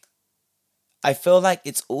 like, I feel like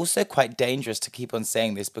it's also quite dangerous to keep on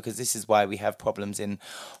saying this, because this is why we have problems in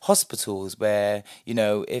hospitals where, you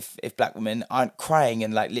know, if black women aren't crying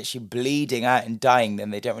and like literally bleeding out and dying,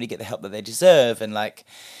 then they don't really get the help that they deserve. And, like,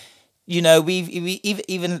 you know, we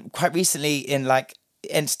even quite recently in like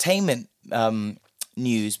entertainment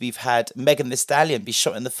news, we've had Megan Thee Stallion be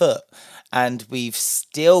shot in the foot, and we've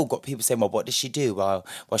still got people saying, well, what did she do? Well,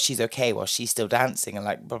 she's okay, well, she's still dancing, and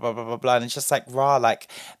like blah blah blah blah blah. And it's just like, like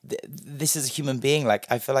this is a human being. Like,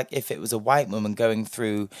 I feel like if it was a white woman going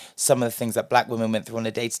through some of the things that black women went through on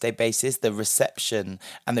a day-to-day basis, the reception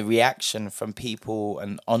and the reaction from people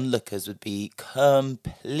and onlookers would be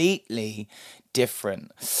completely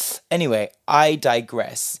different. Anyway, I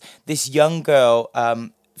digress. This young girl,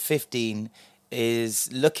 15, is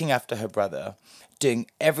looking after her brother, doing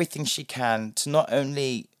everything she can to not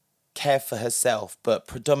only care for herself, but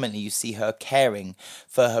predominantly you see her caring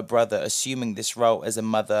for her brother, assuming this role as a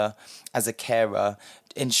mother, as a carer,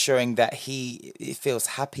 ensuring that he feels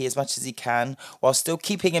happy as much as he can, while still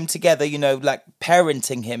keeping him together, you know, like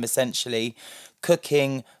parenting him essentially,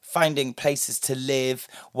 cooking, finding places to live,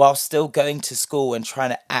 while still going to school and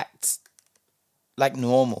trying to act like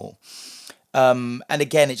normal. And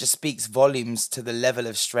again, it just speaks volumes to the level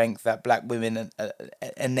of strength that black women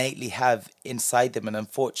innately have inside them, and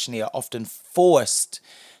unfortunately are often forced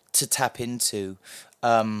to tap into.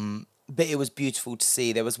 But it was beautiful to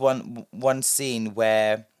see. There was one scene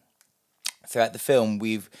where throughout the film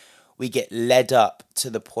we get led up to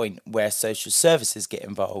the point where social services get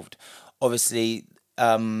involved. Obviously,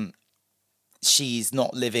 she's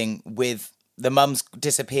not living with the mum's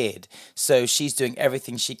disappeared, so she's doing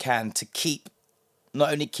everything she can to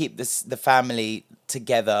not only keep the family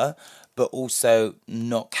together, but also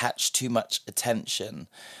not catch too much attention.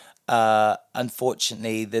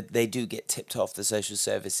 Unfortunately, they do get tipped off the social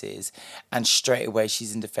services, and straight away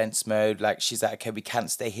she's in defense mode. Like, she's like, okay, we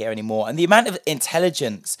can't stay here anymore. And the amount of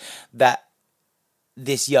intelligence that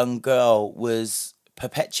this young girl was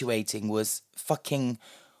perpetuating was fucking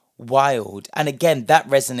wild. And again, that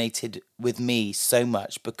resonated with me so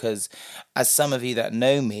much because, as some of you that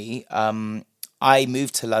know me, I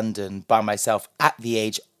moved to London by myself at the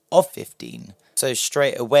age of 15. So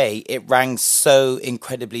straight away, it rang so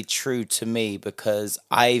incredibly true to me because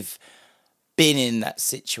I've been in that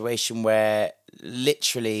situation where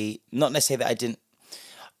literally, not necessarily that I didn't,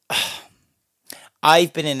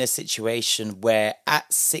 I've been in a situation where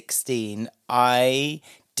at 16, I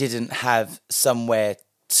didn't have somewhere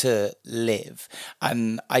to live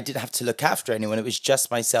and I didn't have to look after anyone. It was just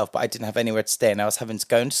myself, but I didn't have anywhere to stay and I was having to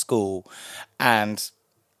go into school and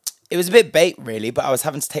it was a bit bait really, but I was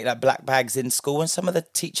having to take like black bags in school and some of the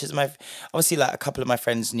teachers, obviously like a couple of my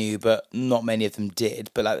friends knew, but not many of them did.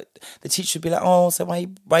 But like the teacher would be like, oh, so why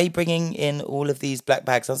are you bringing in all of these black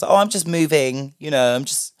bags? I was like, oh, I'm just moving, I'm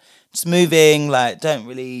just moving, like, don't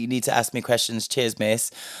really need to ask me questions. Cheers, miss.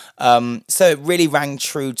 So it really rang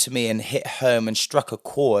true to me and hit home and struck a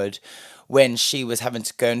chord when she was having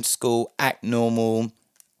to go into school, act normal,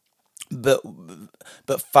 but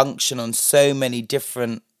function on so many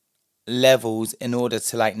different levels in order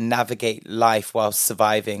to like navigate life while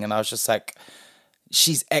surviving. And I was just like,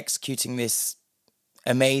 she's executing this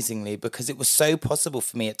amazingly because it was so possible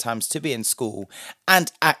for me at times to be in school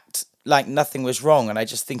and act like nothing was wrong. And I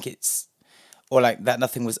just think or like that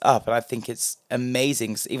nothing was up. And I think it's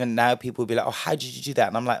amazing. So even now people will be like, oh, how did you do that?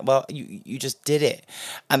 And I'm like, well, you just did it.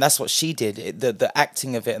 And that's what she did. The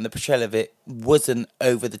acting of it and the portrayal of it wasn't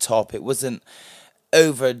over the top. It wasn't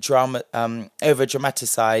over dramatized.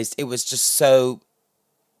 It was just so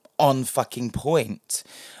on fucking point.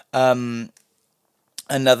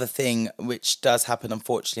 Another thing which does happen,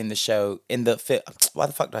 unfortunately, in the show, why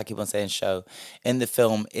the fuck do I keep on saying show? In the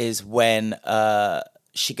film is when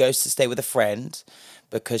she goes to stay with a friend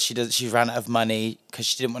because she ran out of money because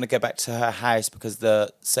she didn't want to go back to her house because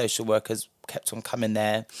the social workers kept on coming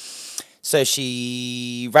there. So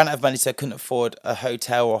she ran out of money, so couldn't afford a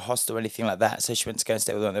hotel or a hostel or anything like that. So she went to go and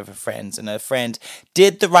stay with one of her friends. And her friend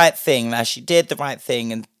did the right thing. Now, she did the right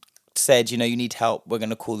thing and said, you need help. We're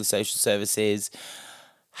going to call the social services.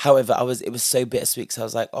 However, it was so bittersweet because I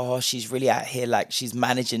was like, oh, she's really out here. Like, she's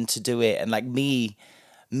managing to do it. And like me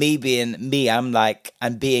being me, I'm like,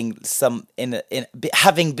 and being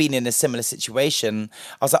having been in a similar situation,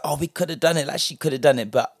 I was like, oh, we could have done it. Like, she could have done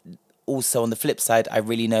it. But also on the flip side, I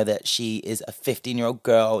really know that she is a 15-year-old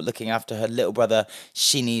girl looking after her little brother.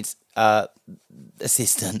 She needs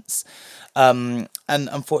assistance. And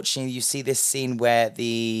unfortunately, you see this scene where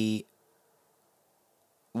the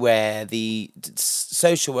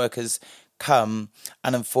social workers come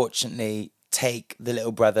and unfortunately take the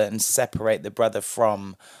little brother and separate the brother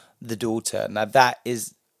from the daughter. Now that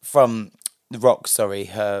is from the Rock,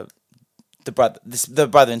 the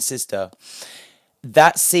brother and sister.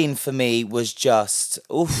 That scene for me was just,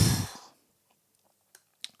 oof.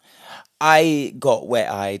 I got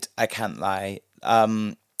wet-eyed, I can't lie.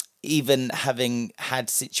 Even having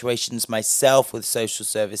had situations myself with social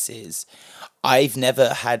services, I've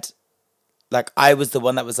never had, like, I was the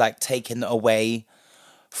one that was, like, taken away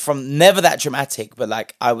from, never that dramatic, but,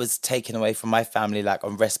 like, I was taken away from my family, like,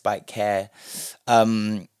 on respite care.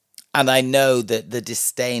 And I know that the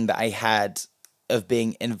disdain that I had of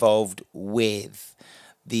being involved with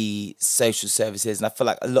the social services, and I feel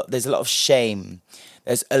like there's a lot of shame.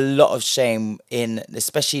 There's a lot of shame in,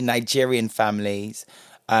 especially Nigerian families,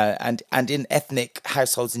 and in ethnic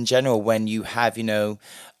households in general, when you have,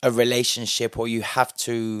 a relationship or you have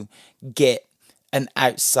to get an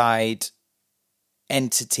outside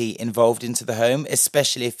entity involved into the home,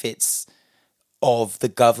 especially if it's of the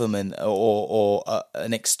government or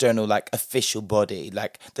an external, like, official body.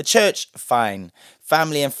 Like the church, fine.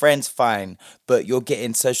 Family and friends, fine. But you're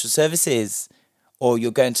getting social services or you're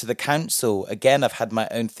going to the council. Again, I've had my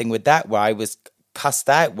own thing with that where I was cussed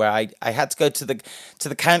out, where I had to go to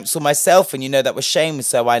the council myself, and that was shame.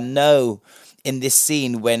 So I know in this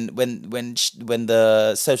scene when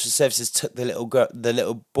the social services took the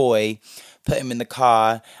little boy, put him in the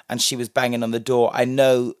car, and she was banging on the door, I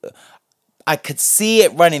know I could see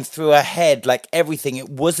it running through her head, like everything. It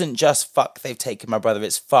wasn't just fuck, they've taken my brother,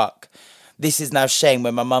 it's fuck, this is now shame.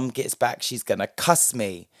 When my mum gets back, she's gonna cuss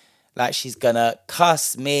me. Like, she's gonna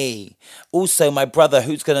cuss me. Also, my brother,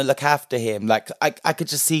 who's gonna look after him? Like, I could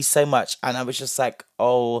just see so much, and I was just like,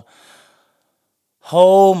 oh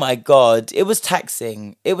my God. It was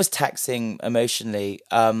taxing. It was taxing emotionally.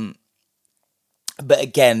 But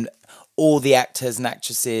again, all the actors and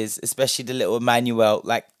actresses, especially the little Emmanuel,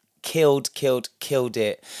 like, killed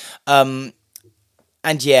it. And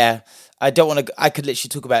yeah, I could literally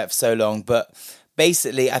talk about it for so long, but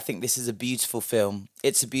basically, I think this is a beautiful film.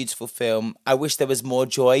 It's a beautiful film. I wish there was more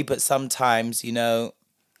joy, but sometimes,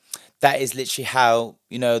 that is literally how,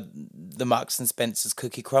 the Marks and Spencer's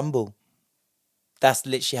cookie crumble. That's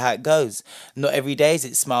literally how it goes. Not every day is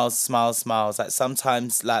it smiles, smiles, smiles. Like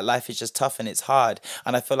sometimes like life is just tough and it's hard.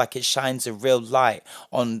 And I feel like it shines a real light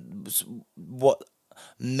on what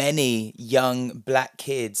many young black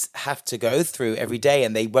kids have to go through every day,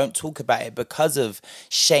 and they won't talk about it because of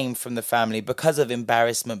shame from the family, because of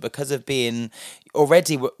embarrassment, because of being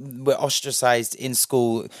already we're ostracized in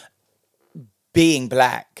school being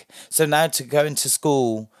black. So now to go into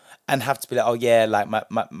school and have to be like, oh yeah, like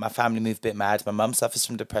my family moved a bit mad, my mum suffers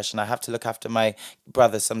from depression, I have to look after my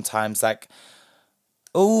brother sometimes, like,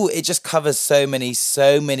 oh, it just covers so many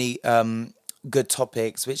good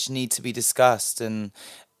topics which need to be discussed and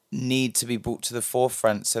need to be brought to the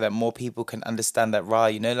forefront so that more people can understand that,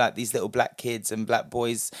 you know, like these little black kids and black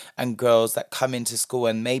boys and girls that come into school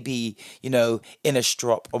and maybe, you know, in a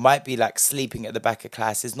strop or might be like sleeping at the back of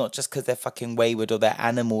class is not just because they're fucking wayward or they're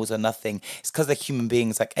animals or nothing. It's because they're human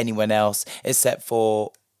beings like anyone else, except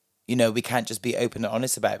for, you know, we can't just be open and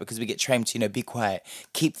honest about it because we get trained to, you know, be quiet,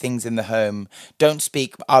 keep things in the home, don't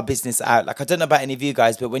speak our business out. Like, I don't know about any of you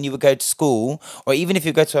guys, but when you would go to school, or even if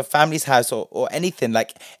you go to a family's house or anything,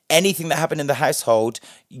 like anything that happened in the household,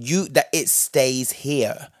 it stays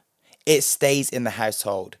here. It stays in the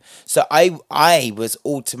household. So I was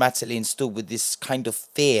automatically installed with this kind of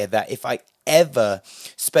fear that if I ever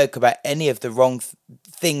spoke about any of the wrong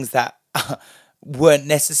things that weren't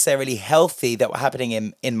necessarily healthy that were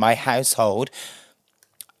happening in my household,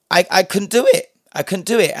 I couldn't do it. I couldn't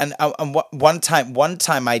do it. And one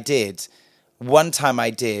time I did,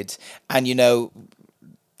 and you know,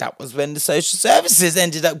 that was when the social services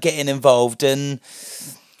ended up getting involved, and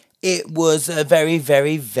it was a very,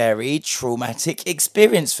 very, very traumatic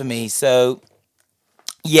experience for me. So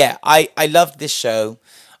yeah, I loved this show.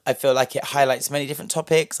 I feel like it highlights many different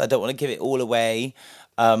topics. I don't want to give it all away.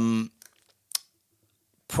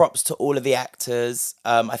 Props to all of the actors.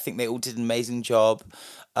 I think they all did an amazing job.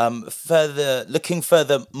 Looking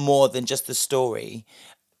further more than just the story,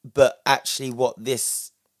 but actually what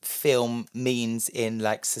this film means in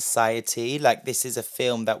like society. Like, this is a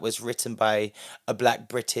film that was written by a black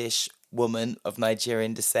British woman of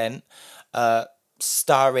Nigerian descent,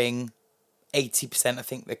 starring 80%, I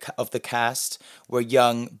think, of the cast were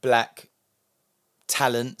young black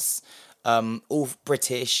talents, all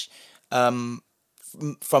British,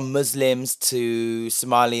 from Muslims to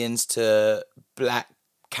Somalians to black,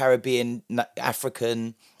 Caribbean,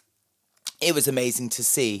 African. It was amazing to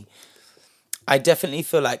see. I definitely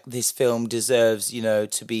feel like this film deserves, you know,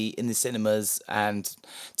 to be in the cinemas and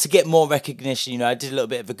to get more recognition. You know, I did a little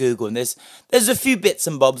bit of a Google, and there's a few bits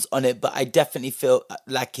and bobs on it, but I definitely feel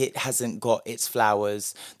like it hasn't got its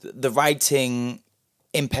flowers. The writing,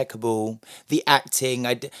 impeccable. The acting,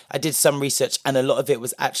 I did some research, and a lot of it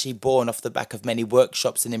was actually born off the back of many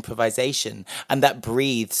workshops and improvisation, and that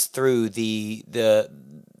breathes through the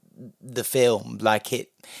film. Like, it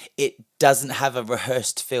doesn't have a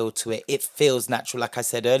rehearsed feel to it. It feels natural. Like I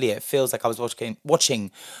said earlier, it feels like I was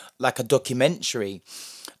watching like a documentary.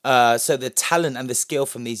 So the talent and the skill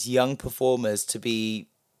from these young performers to be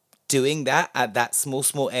doing that at that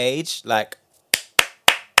small age, like,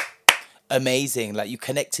 amazing. Like, you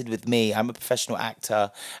connected with me. I'm a professional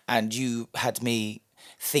actor, and you had me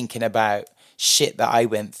thinking about shit that I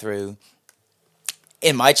went through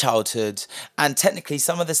in my childhood, and technically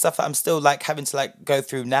some of the stuff that I'm still like having to like go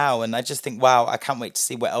through now. And I just think, wow, I can't wait to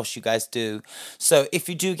see what else you guys do. So if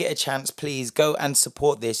you do get a chance, please go and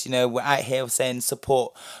support this. You know, we're out here saying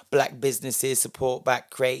support black businesses, support black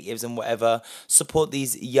creatives and whatever. Support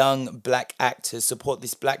these young black actors, support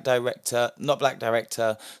this black director,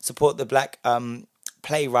 support the black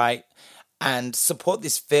playwright, and support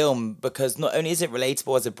this film, because not only is it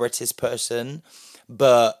relatable as a British person,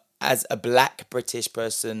 but as a black British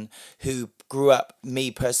person who grew up,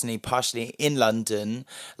 me personally, partially in London,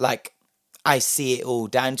 like, I see it all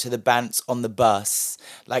down to the bants on the bus.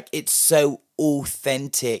 Like, it's so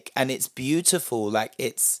authentic and it's beautiful. Like,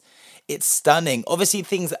 it's stunning. Obviously,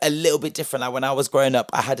 things are a little bit different. Like, when I was growing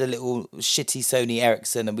up, I had a little shitty Sony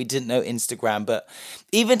Ericsson and we didn't know Instagram. But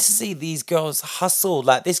even to see these girls hustle,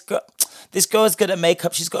 like, this girl is good at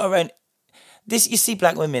makeup. She's got her own. This, you see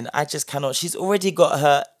black women, I just cannot. She's already got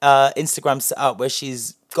her Instagram set up where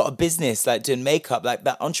she's got a business, like, doing makeup. Like,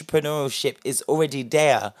 that entrepreneurship is already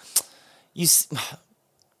there.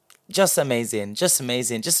 Just amazing. Just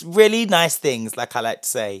really nice things, like I like to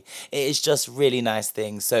say. It is just really nice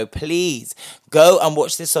things. So please go and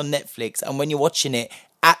watch this on Netflix. And when you're watching it,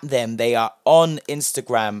 at them, they are on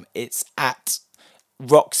Instagram. It's at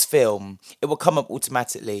Rox Film. It will come up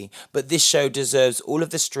automatically. But this show deserves all of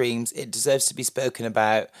the streams. It deserves to be spoken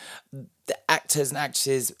about. The actors and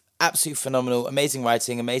actresses absolutely phenomenal, amazing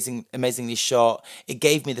writing, amazingly shot. It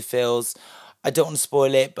gave me the feels. I don't want to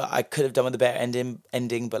spoil it, but I could have done with a better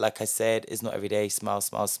ending. But like I said, it's not every day. Smiles,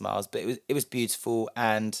 smiles, smiles. But it was beautiful,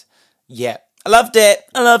 and yeah, I loved it.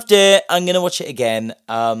 I'm gonna watch it again.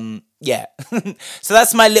 Yeah. So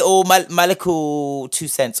that's my little 2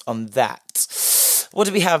 cents on that. What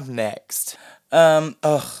do we have next?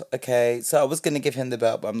 Okay. So I was gonna give him the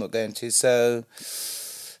belt, but I'm not going to. So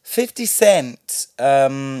 50 Cent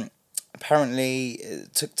apparently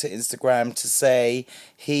took to Instagram to say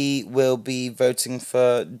he will be voting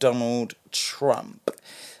for Donald Trump.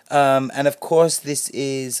 And of course this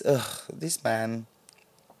is this man.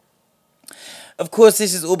 Of course,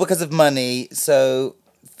 this is all because of money. So,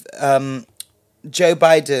 Joe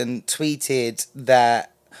Biden tweeted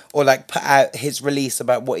that, or like put out his release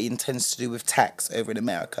about what he intends to do with tax over in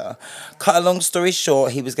America. Cut a long story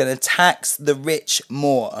short, he was going to tax the rich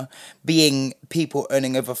more, being people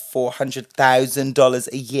earning over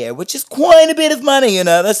 $400,000 a year, which is quite a bit of money, you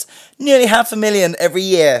know. That's nearly $500,000 every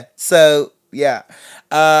year. So, yeah.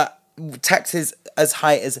 Taxes as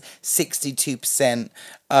high as 62%.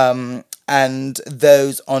 And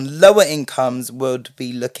those on lower incomes would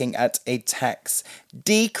be looking at a tax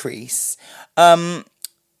decrease. 50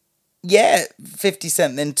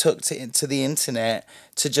 Cent then took to the internet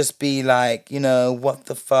to just be like, you know, what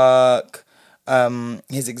the fuck?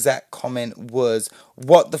 His exact comment was,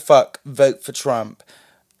 what the fuck, vote for Trump.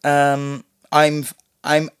 What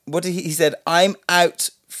did he said? I'm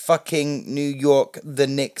out fucking New York. The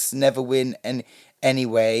Knicks never win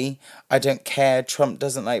anyway. I don't care. Trump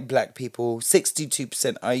doesn't like black people.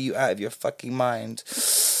 62%. Are you out of your fucking mind?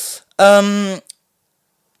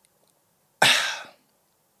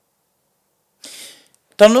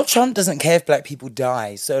 Donald Trump doesn't care if black people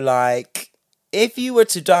die. So, like, if you were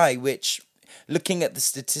to die, which, looking at the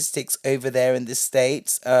statistics over there in the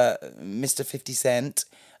States, Mr. 50 Cent,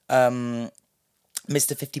 Mr.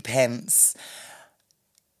 50 Pence,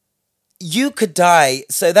 you could die.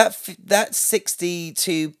 So that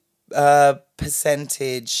 62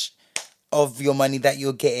 percentage of your money that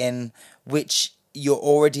you're getting, which you're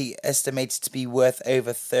already estimated to be worth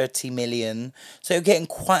over 30 million. So you're getting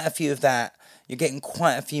quite a few of that. You're getting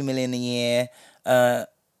quite a few million a year.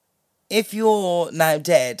 If you're now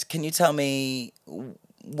dead, can you tell me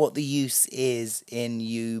what the use is in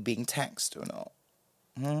you being taxed or not?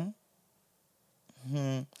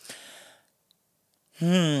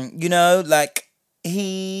 You know, like,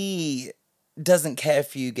 he doesn't care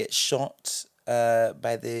if you get shot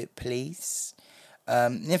by the police.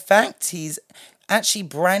 In fact, he's actually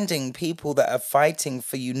branding people that are fighting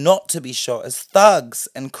for you not to be shot as thugs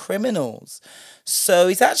and criminals. So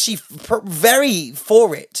he's actually very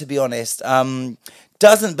for it, to be honest.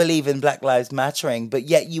 Doesn't believe in Black Lives Mattering, but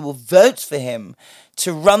yet you will vote for him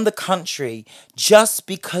to run the country just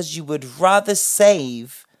because you would rather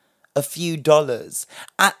save a few dollars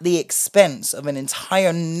at the expense of an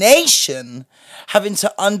entire nation having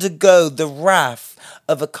to undergo the wrath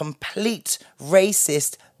of a complete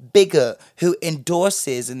racist bigot who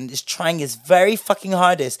endorses and is trying his very fucking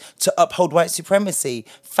hardest to uphold white supremacy.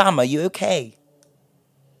 Fam, are you okay?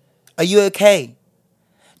 Are you okay?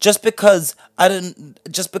 Just because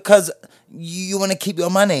you want to keep your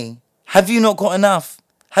money. Have you not got enough?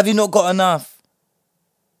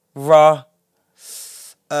 Rah.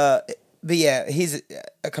 But yeah, he's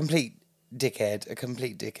a complete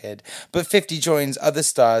dickhead. But 50 joins other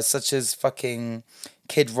stars such as fucking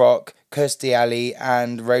Kid Rock, Kirstie Alley,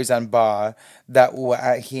 and Roseanne Barr that were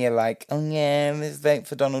out here like, oh yeah, let's vote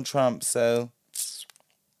for Donald Trump. So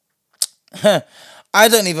I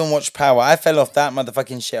don't even watch Power. I fell off that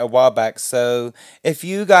motherfucking shit a while back. So if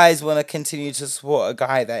you guys want to continue to support a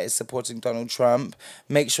guy that is supporting Donald Trump,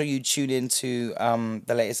 make sure you tune into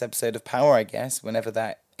the latest episode of Power, I guess, whenever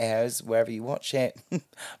that airs, wherever you watch it.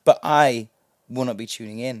 But I will not be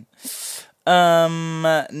tuning in.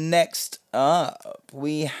 Next up,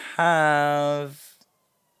 we have,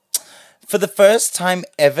 for the first time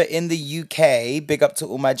ever in the UK, big up to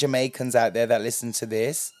all my Jamaicans out there that listen to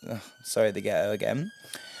this. Sorry, the ghetto again.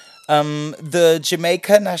 The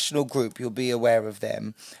Jamaica National Group, you'll be aware of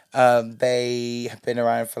them. They have been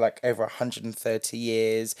around for like over 130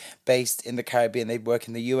 years, based in the Caribbean. They work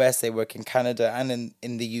in the US, they work in Canada, and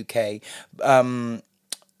in the UK.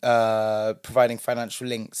 Providing financial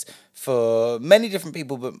links for many different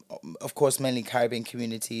people, but of course mainly Caribbean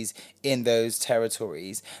communities in those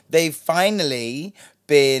territories. They've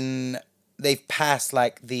passed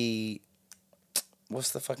like the,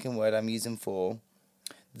 what's the fucking word I'm using for?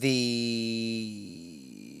 Oh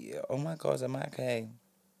my God, am I okay?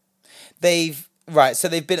 They've Right, so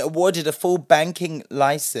they've been awarded a full banking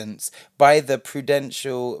license by the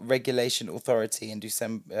Prudential Regulation Authority in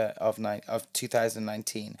December of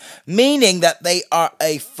 2019, meaning that they are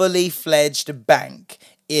a fully fledged bank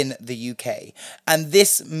in the UK. And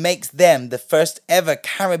this makes them the first ever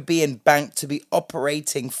Caribbean bank to be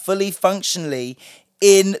operating fully functionally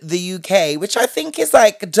in the UK, which I think is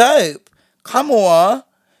like dope. Come on,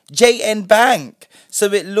 JN Bank. So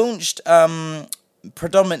it launched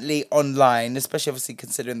predominantly online, especially obviously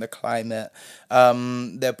considering the climate.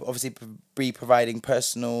 They'll obviously be providing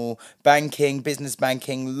personal banking, business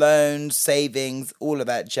banking, loans, savings, all of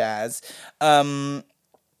that jazz.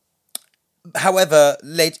 However,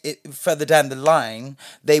 further down the line,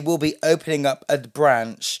 they will be opening up a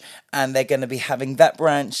branch, and they're going to be having that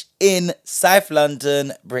branch in South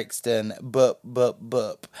London, Brixton. Bup.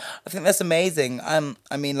 I think that's amazing.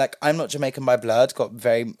 I mean, like, I'm not Jamaican by blood.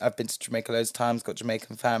 I've been to Jamaica loads of times. Got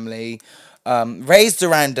Jamaican family. Raised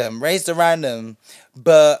around them,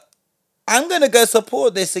 but I'm going to go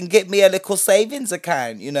support this and get me a little savings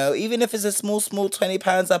account, you know, even if it's a small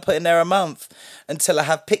 £20 I put in there a month until I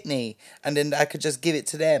have Pickney, and then I could just give it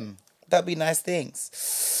to them. That'd be nice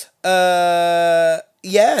things.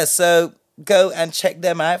 Yeah, so go and check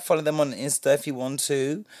them out. Follow them on Insta if you want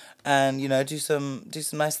to, and, you know, do some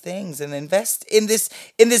nice things and invest in this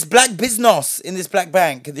black business, in this black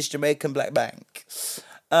bank, this Jamaican black bank.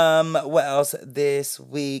 What else this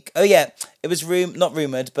week? Oh yeah, it was not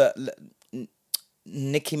rumored, but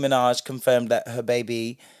Nicki Minaj confirmed that her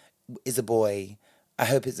baby is a boy. I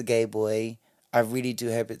hope it's a gay boy. I really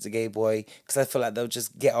do hope it's a gay boy, because I feel like they'll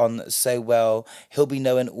just get on so well. He'll be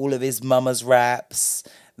knowing all of his mama's raps,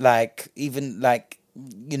 like, even, like,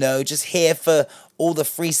 you know, just here for all the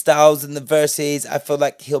freestyles and the verses. I feel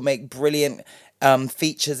like he'll make brilliant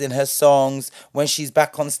features in her songs. When she's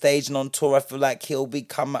back on stage and on tour, I feel like he'll be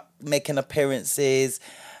making appearances.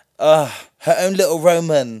 Her own little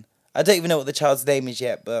Roman. I don't even know what the child's name is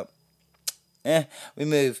yet, but we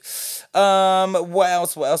move. What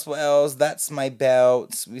else? That's my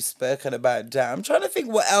belt. We've spoken about that. I'm trying to think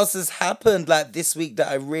what else has happened like this week that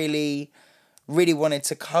I really, really wanted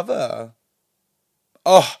to cover.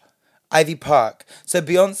 Oh, Ivy Park. So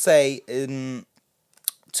Beyonce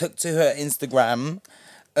took to her Instagram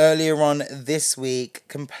earlier on this week,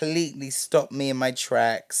 completely stopped me in my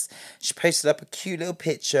tracks. She posted up a cute little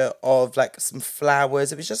picture of like some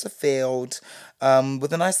flowers. It was just a field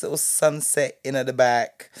with a nice little sunset in at the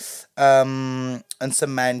back, and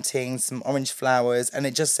some mountains, some orange flowers, and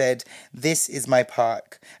it just said, "This is my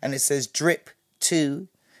park," and it says drip to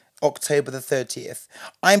October the 30th.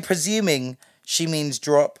 I'm presuming she means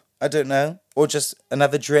drop. I don't know. Or just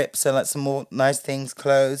another drip, so like some more nice things,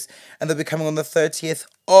 clothes. And they'll be coming on the 30th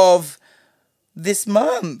of this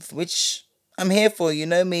month, which I'm here for, you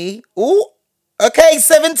know me. Ooh, okay,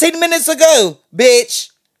 17 minutes ago,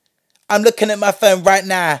 bitch. I'm looking at my phone right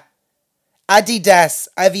now. Adidas,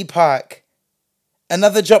 Ivy Park.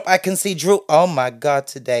 Another drop, I can see oh my God,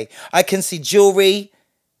 today. I can see jewelry.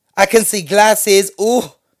 I can see glasses. Ooh,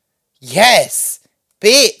 yes,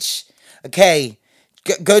 bitch. Okay.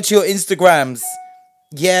 Go to your Instagrams.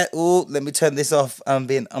 Yeah, let me turn this off. I'm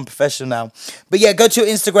being unprofessional now. But yeah, go to your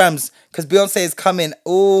Instagrams, because Beyonce is coming.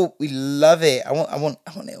 Oh, we love it. I want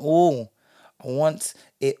it all. I want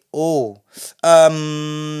it all.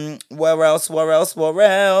 Where else?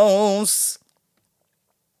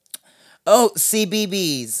 Oh,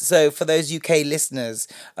 CBeebies. So for those UK listeners,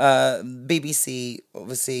 BBC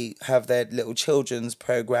obviously have their little children's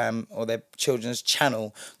program, or their children's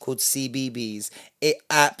channel called CBeebies. It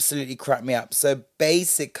absolutely cracked me up. So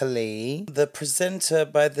basically, the presenter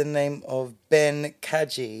by the name of Ben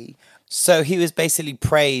Kaji, so he was basically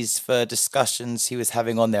praised for discussions he was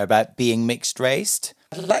having on there about being mixed raced.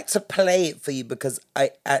 I'd like to play it for you, because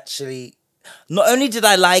I actually... Not only did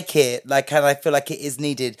I like it, like, and I feel like it is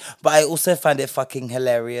needed, but I also find it fucking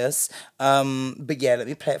hilarious. But yeah, let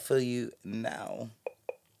me play it for you now.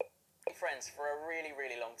 Friends for a really,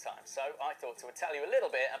 really long time, so I thought to tell you a little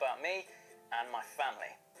bit about me and my family.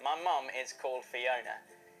 My mum is called Fiona,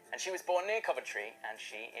 and she was born near Coventry, and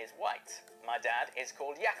she is white. My dad is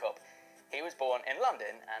called Jacob. He was born in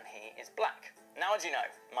London, and he is black. Now, as you know,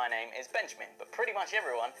 my name is Benjamin, but pretty much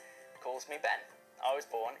everyone calls me Ben. I was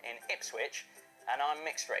born in Ipswich, and I'm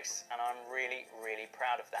mixed race, and I'm really, really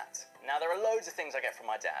proud of that. Now, there are loads of things I get from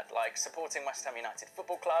my dad, like supporting West Ham United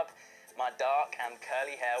Football Club, my dark and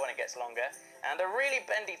curly hair when it gets longer, and a really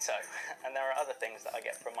bendy toe. And there are other things that I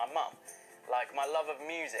get from my mum, like my love of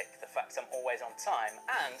music, the fact I'm always on time,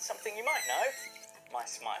 and something you might know, my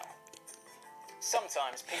smile.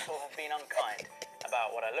 Sometimes people have been unkind,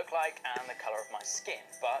 about what I look like and the colour of my skin,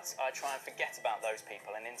 but I try and forget about those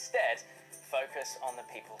people and instead focus on the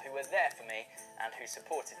people who were there for me and who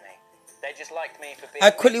supported me. They just liked me for being...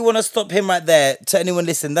 I quickly want to stop him right there. To anyone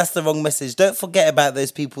listening, that's the wrong message. Don't forget about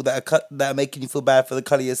those people that are making you feel bad for the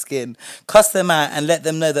colour of your skin. Cuss them out and let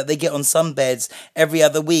them know that they get on sunbeds every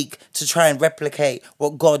other week to try and replicate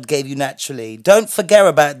what God gave you naturally. Don't forget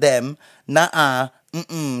about them. Nuh-uh.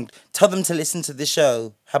 Tell them to listen to the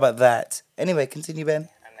show. How about that? Anyway, continue, Ben.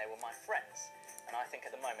 And they were my friends. And I think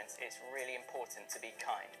at the moment it's really important to be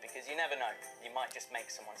kind because you never know. You might just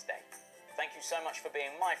make someone's day. Thank you so much for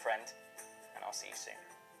being my friend. And I'll see you soon.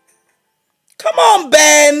 Come on,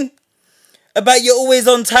 Ben! About you're always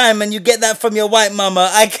on time and you get that from your white mama.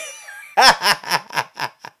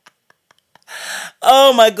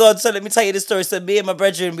 Oh my God. So let me tell you the story. So me and my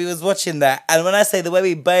brethren, we was watching that. And when I say the way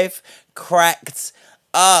we both cracked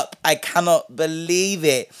up, I cannot believe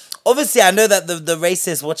it. Obviously, I know that the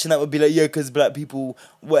racists watching that would be like, yeah, because black people,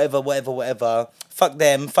 whatever. Fuck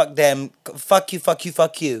them. Fuck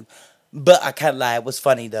you. But I can't lie, it was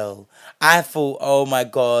funny though. I thought, oh my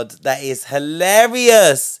God, that is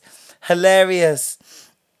hilarious. That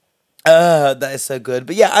is so good.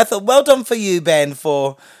 But yeah, I thought, well done for you, Ben,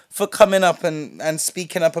 for coming up and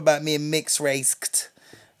speaking up about being mixed raced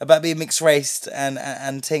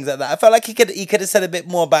and things like that. I felt like he could have said a bit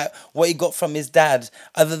more about what he got from his dad,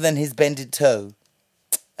 other than his bended toe.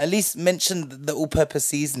 At least mention the all-purpose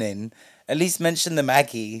seasoning. At least mention the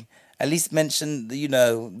Maggi. At least mention,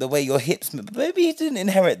 the way your hips... But maybe he didn't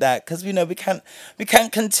inherit that, because, we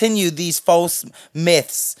can't continue these false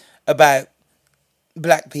myths about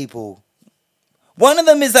black people. One of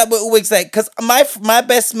them is that we're always like... Because my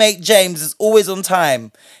best mate, James, is always on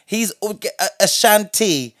time. He's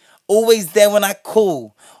Ashanti. Always there when I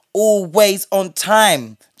call. Always on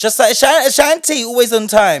time. Just like Ashanti, always on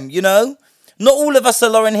time, Not all of us are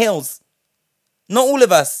Lauryn Hills. Not all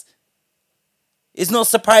of us. It's not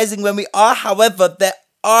surprising when we are. However, there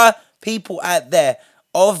are people out there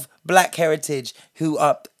of black heritage who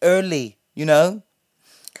are early,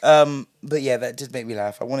 But yeah, that did make me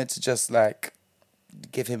laugh. I wanted to just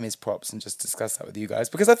give him his props and just discuss that with you guys,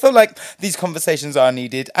 because I feel like these conversations are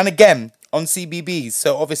needed. And again, on CBBS.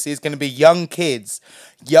 So obviously it's going to be young kids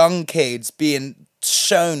being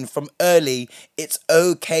shown from early it's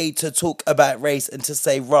okay to talk about race and to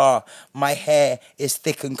say, rah, my hair is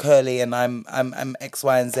thick and curly and I'm X,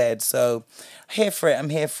 Y, and Z. So I'm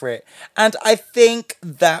here for it. And I think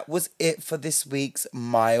that was it for this week's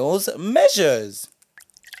Miles Measures.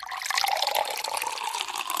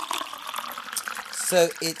 So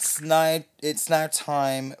it's now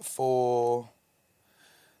time for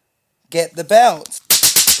Get the Belt.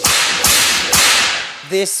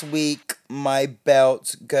 This week, my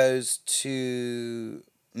belt goes to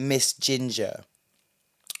Miss Ginger.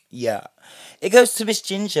 Yeah. It goes to Miss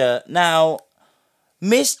Ginger. Now,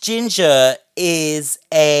 Miss Ginger is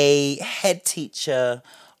a head teacher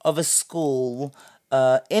of a school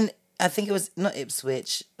in, I think it was, not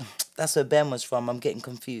Ipswich. That's where Ben was from. I'm getting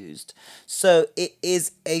confused. So, it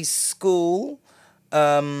is a school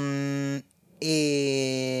in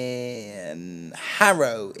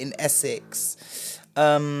Harrow in Essex,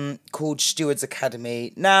 called Stewards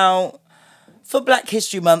Academy. Now, for Black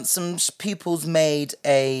History Month, some pupils made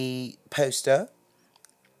a poster.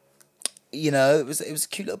 It was a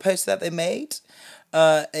cute little poster that they made.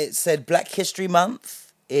 It said Black History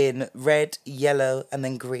Month in red, yellow, and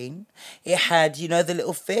then green. It had, the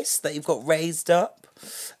little fist that you've got raised up.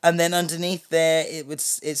 And then underneath there, it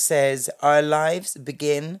says, our lives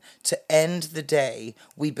begin to end the day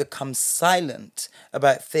we become silent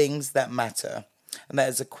about things that matter. And that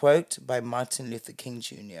is a quote by Martin Luther King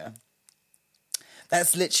Jr.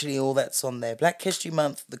 That's literally all that's on there. Black History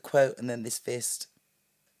Month, the quote, and then this fist.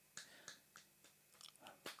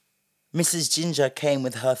 Mrs. Ginger came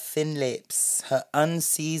with her thin lips, her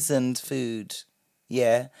unseasoned food,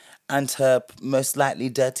 and her most likely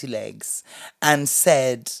dirty legs, and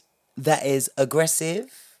said that is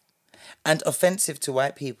aggressive and offensive to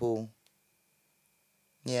white people.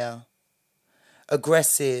 Yeah.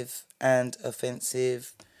 Aggressive and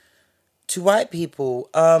offensive to white people.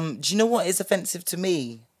 Do you know what is offensive to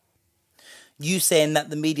me? You saying that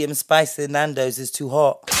the medium spice in Nando's is too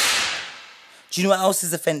hot. Do you know what else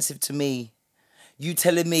is offensive to me? You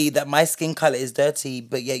telling me that my skin colour is dirty,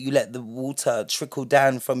 but yet you let the water trickle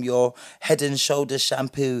down from your Head and Shoulders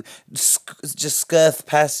shampoo, just skirth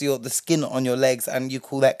past the skin on your legs, and you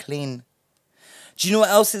call that clean. Do you know what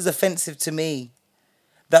else is offensive to me?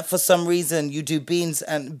 That for some reason you do beans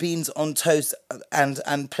on toast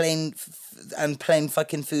and plain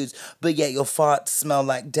fucking foods, but yet your farts smell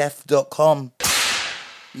like death.com.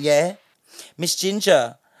 Yeah? Miss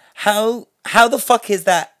Ginger, how the fuck is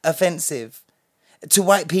that offensive to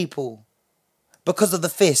white people? Because of the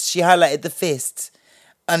fist. She highlighted the fist.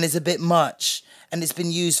 And it's a bit much. And it's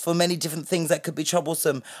been used for many different things that could be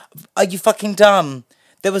troublesome. Are you fucking dumb?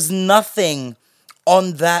 There was nothing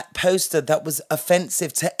on that poster that was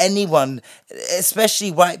offensive to anyone,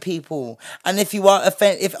 especially white people. And if you are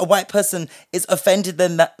if a white person is offended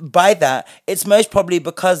by that, it's most probably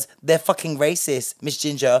because they're fucking racist, Miss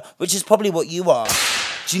Ginger, which is probably what you are.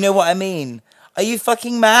 Do you know what I mean? Are you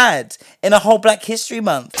fucking mad? In a whole Black History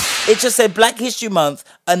Month. It just said Black History Month,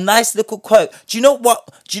 a nice little quote. Do you know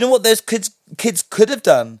what those kids could have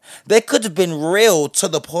done? They could have been real to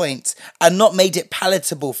the point and not made it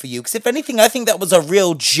palatable for you. Because if anything, I think that was a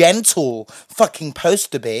real gentle fucking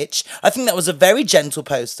poster, bitch. I think that was a very gentle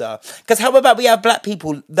poster. Because how about we have black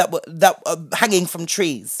people that were hanging from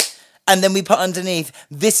trees, and then we put underneath,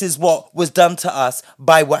 this is what was done to us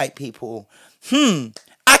by white people.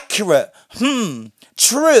 Accurate.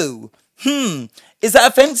 True. Is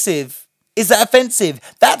that offensive? Is that offensive?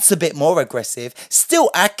 That's a bit more aggressive.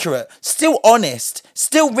 Still accurate. Still honest.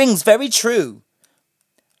 Still rings very true.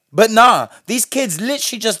 But nah, these kids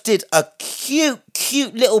literally just did a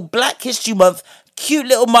cute little Black History Month, cute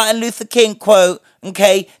little Martin Luther King quote,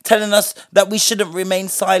 okay, telling us that we shouldn't remain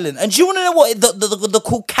silent. And do you want to know what the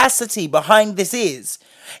caucasity behind this is?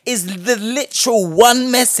 Is the literal one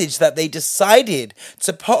message that they decided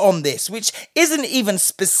to put on this, which isn't even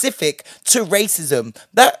specific to racism.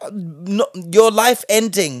 That your life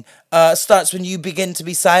ending starts when you begin to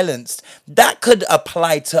be silenced. That could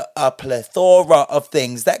apply to a plethora of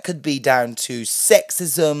things. That could be down to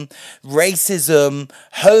sexism, racism,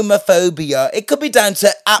 homophobia. It could be down to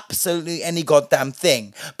absolutely any goddamn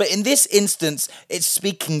thing. But in this instance, it's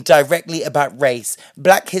speaking directly about race,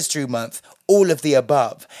 Black History Month, all of the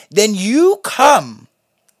above. Then you come,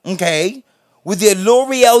 okay, with your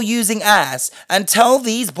L'Oreal using ass and tell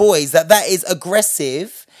these boys that that is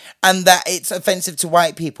aggressive and that it's offensive to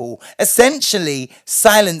white people, essentially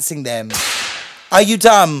silencing them. Are you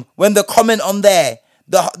dumb? When the comment on there,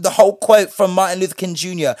 the whole quote from Martin Luther King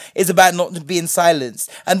Jr. is about not being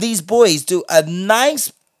silenced. And these boys do a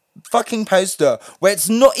nice fucking poster where it's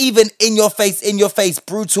not even in your face,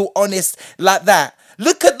 brutal, honest like that.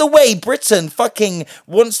 Look at the way Britain fucking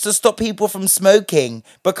wants to stop people from smoking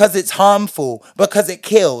because it's harmful, because it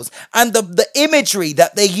kills. And the imagery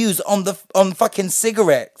that they use on fucking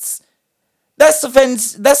cigarettes. That's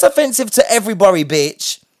offensive to everybody,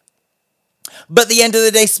 bitch. But at the end of the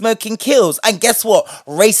day, smoking kills. And guess what?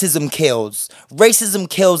 Racism kills. Racism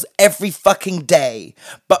kills every fucking day.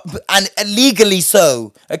 And legally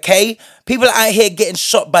so, okay? People are out here getting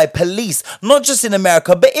shot by police, not just in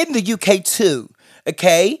America, but in the UK too.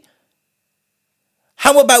 Okay?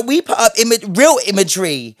 How about we put up real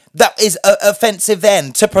imagery that is offensive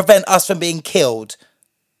then to prevent us from being killed?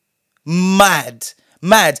 Mad.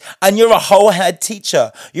 And you're a whole head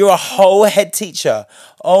teacher.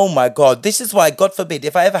 Oh my God. This is why, God forbid,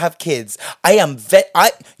 if I ever have kids,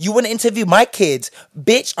 you want to interview my kids?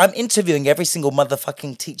 Bitch, I'm interviewing every single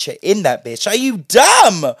motherfucking teacher in that bitch. Are you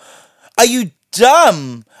dumb?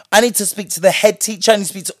 I need to speak to the head teacher. I need to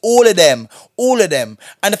speak to all of them.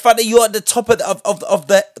 And the fact that you're at the top you're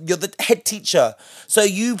the head teacher. So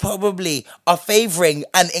you probably are favoring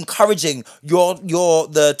and encouraging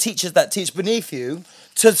the teachers that teach beneath you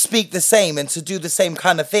to speak the same and to do the same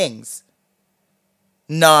kind of things.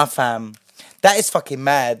 Nah, fam. That is fucking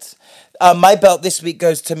mad. My belt this week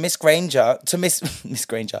goes to Miss Granger. Miss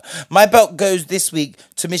Granger. My belt goes this week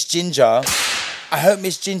to Miss Ginger. I hope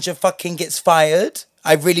Miss Ginger fucking gets fired.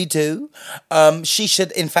 I really do. She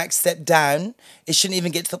should, in fact, step down. It shouldn't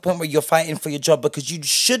even get to the point where you're fighting for your job, because you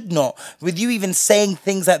should not, with you even saying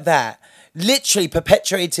things like that, literally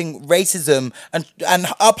perpetuating racism and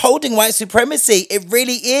upholding white supremacy. It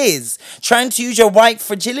really is. Trying to use your white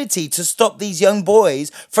fragility to stop these young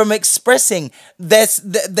boys from expressing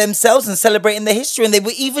themselves and celebrating their history. And they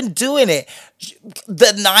were even doing it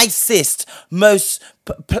the nicest, most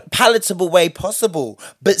palatable way possible,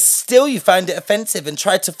 but still you find it offensive and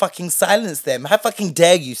try to fucking silence them. How fucking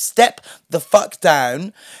dare you? Step the fuck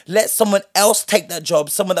down. Let someone else take that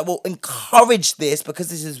job, someone that will encourage this, because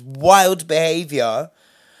this is wild behavior.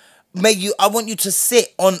 I want you to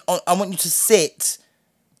sit.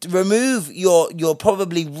 Remove your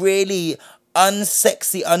probably really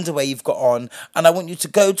unsexy underwear you've got on, and I want you to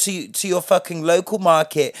go to your fucking local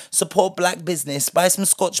market, support black business, buy some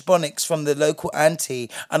Scotch bonnets from the local auntie,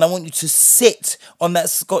 and I want you to sit on that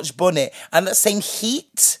Scotch bonnet, and that same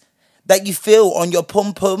heat that you feel on your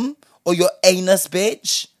pum-pum or your anus,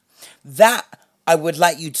 bitch, that I would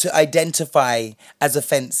like you to identify as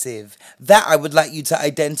offensive. That I would like you to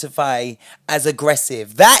identify as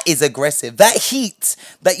aggressive. That is aggressive. That heat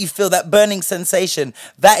that you feel, that burning sensation,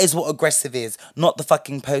 that is what aggressive is, not the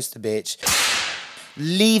fucking poster, bitch.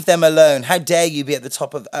 Leave them alone. How dare you be at the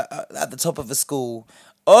top of a school?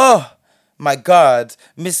 Oh my God,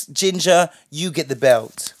 Miss Ginger, you get the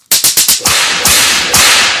belt.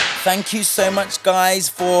 Thank you so much, guys,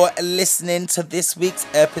 for listening to this week's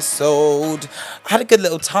episode. I had a good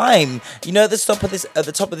little time. You know, at the top of this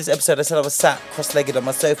episode, I said I was sat cross-legged on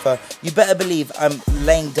my sofa. You better believe I'm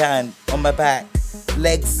laying down on my back,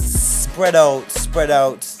 legs spread out,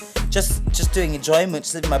 just doing enjoyment,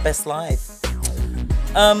 just living my best life.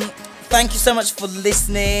 Thank you so much for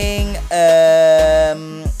listening.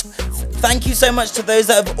 Thank you so much to those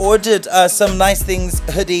that have ordered some Nice Things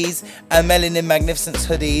hoodies and Melanin Magnificence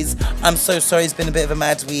hoodies. I'm so sorry, it's been a bit of a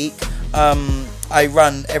mad week. I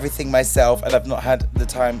run everything myself and I've not had the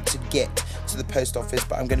time to get to the post office,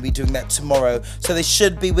 but I'm going to be doing that tomorrow. So they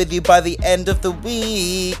should be with you by the end of the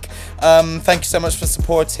week. Thank you so much for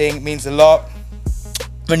supporting. It means a lot.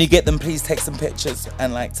 When you get them, please take some pictures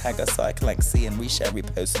and tag us so I can see and reshare,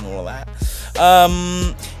 repost and all that.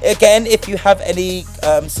 Again, if you have any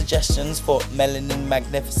suggestions for Melanin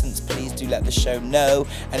Magnificence, please do let the show know.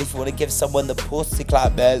 And if you want to give someone the pussy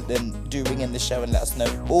clap belt, then do ring in the show and let us know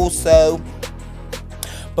also.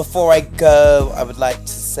 Before I go, I would like to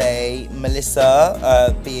say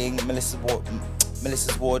Melissa, being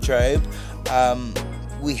Melissa's wardrobe,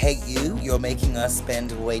 we hate you. You're making us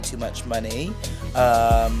spend way too much money.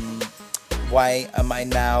 Why am I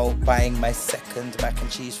now buying my second mac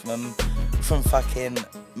and cheese from fucking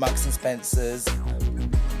Marks and Spencer's?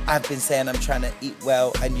 I've been saying I'm trying to eat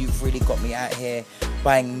well, and you've really got me out here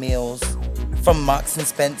buying meals from Marks and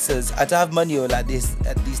Spencer's. I don't have money like this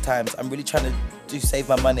at these times. I'm really trying to save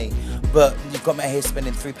my money, but you've got me out here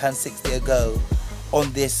spending £3.60 a go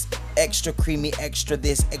on this extra creamy, extra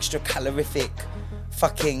calorific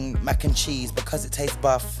fucking mac and cheese because it tastes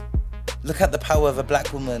buff. Look at the power of a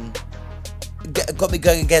black woman. Got me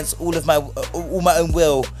going against all my own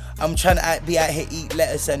will. I'm trying to be out here eat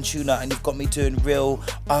lettuce and tuna, and you've got me doing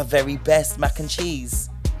our very best mac and cheese.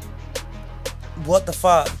 What the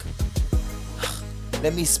fuck?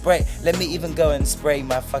 Let me even go and spray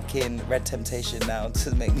my fucking Red Temptation now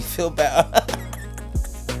to make me feel better.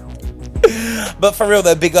 But for real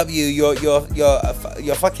though, big up you. You're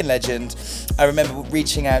a fucking legend. I remember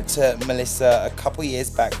reaching out to Melissa a couple years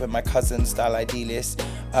back when my cousin, Style Idealist,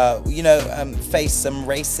 faced some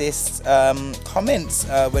racist comments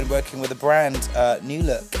when working with a brand, New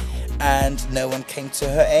Look. And no one came to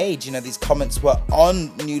her aid. These comments were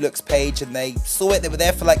on New Look's page and they saw it. They were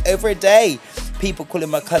there for over a day. People calling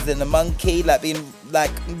my cousin a monkey, being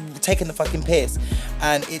taking the fucking piss.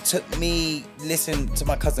 And it took me listening to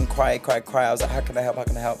my cousin cry. I was like, how can I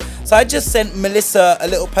help? So I just sent Melissa a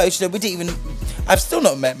little post. I've still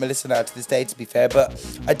not met Melissa now to this day, to be fair, but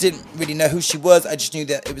I didn't really know who she was. I just knew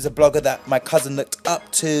that it was a blogger that my cousin looked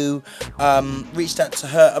up to, reached out to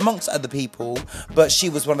her amongst other people, but she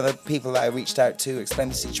was one of the people that I reached out to, explained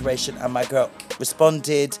the situation, and my girl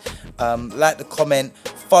responded, liked the comment,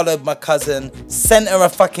 followed my cousin, sent her a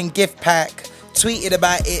fucking gift pack, tweeted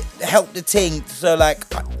about it, helped the ting. So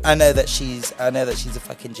I know that she's a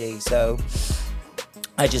fucking G. So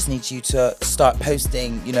I just need you to start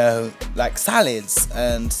posting, salads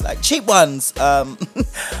and cheap ones,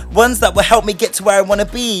 ones that will help me get to where I want to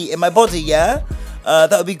be in my body. Yeah,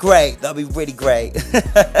 that would be great. That would be really great.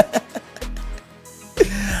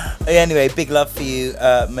 Anyway, big love for you,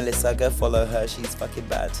 Melissa. Go follow her. She's fucking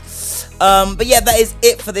bad. But yeah, that is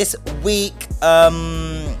it for this week.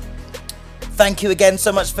 Thank you again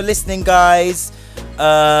so much for listening, guys.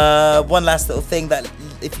 One last little thing, that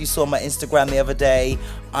if you saw my Instagram the other day,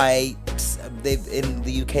 they've in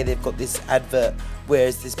the UK they've got this advert where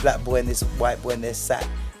it's this black boy and this white boy and they're sat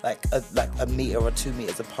a meter or 2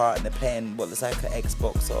 meters apart and they're playing what looks like an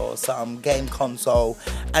Xbox or some game console,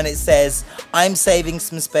 and it says, "I'm saving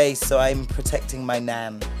some space, so I'm protecting my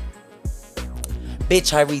nan."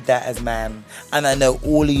 Bitch, I read that as man, and I know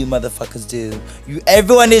all of you motherfuckers do.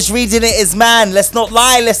 Everyone is reading it as man. Let's not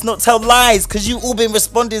lie, let's not tell lies, because you all been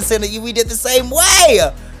responding saying that you read it the same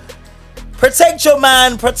way. Protect your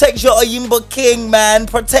man, protect your Oyinbo King, man.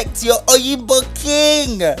 Protect your Oyinbo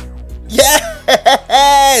King.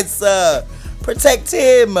 Yes, protect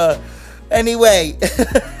him. Anyway,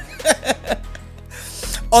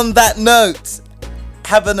 on that note,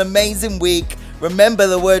 have an amazing week. Remember,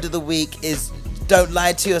 the word of the week is don't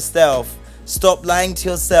lie to yourself. Stop lying to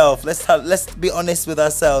yourself. Let's be honest with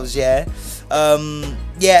ourselves, yeah?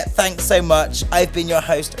 Yeah, thanks so much. I've been your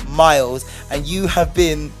host, Miles, and you have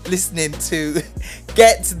been listening to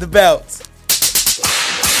Get to the Belt.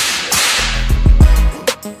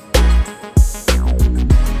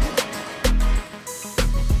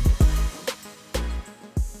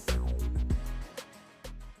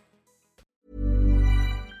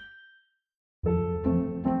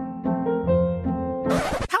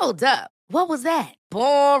 Hold up. What was that?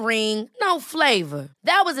 Boring. No flavor.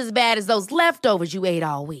 That was as bad as those leftovers you ate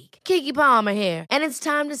all week. Keke Palmer here, and it's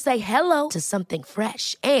time to say hello to something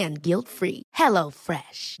fresh and guilt-free. Hello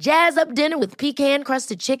Fresh. Jazz up dinner with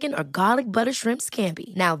pecan-crusted chicken or garlic butter shrimp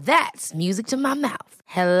scampi. Now that's music to my mouth.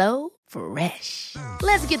 Hello Fresh.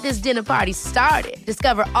 Let's get this dinner party started.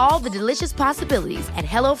 Discover all the delicious possibilities at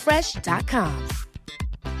HelloFresh.com.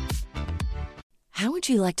 How would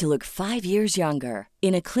you like to look 5 years younger?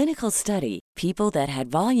 In a clinical study, people that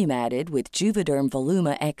had volume added with Juvederm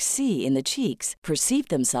Voluma XC in the cheeks perceived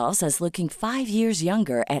themselves as looking 5 years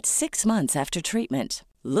younger at 6 months after treatment.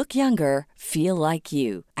 Look younger, feel like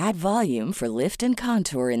you. Add volume for lift and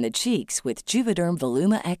contour in the cheeks with Juvederm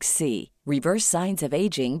Voluma XC. Reverse signs of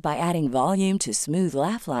aging by adding volume to smooth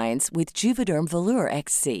laugh lines with Juvederm Volure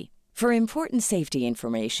XC. For important safety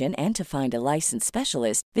information and to find a licensed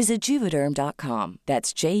specialist, visit Juvederm.com.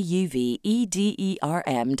 That's JUVEDERM.com.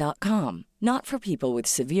 Not for people with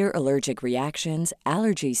severe allergic reactions,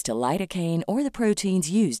 allergies to lidocaine, or the proteins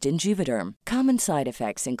used in Juvederm. Common side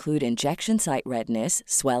effects include injection site redness,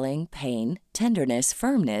 swelling, pain, tenderness,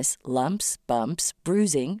 firmness, lumps, bumps,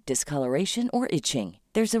 bruising, discoloration, or itching.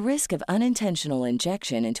 There's a risk of unintentional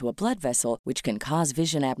injection into a blood vessel, which can cause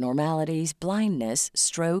vision abnormalities, blindness,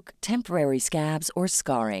 stroke, temporary scabs, or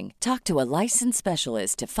scarring. Talk to a licensed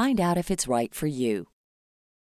specialist to find out if it's right for you.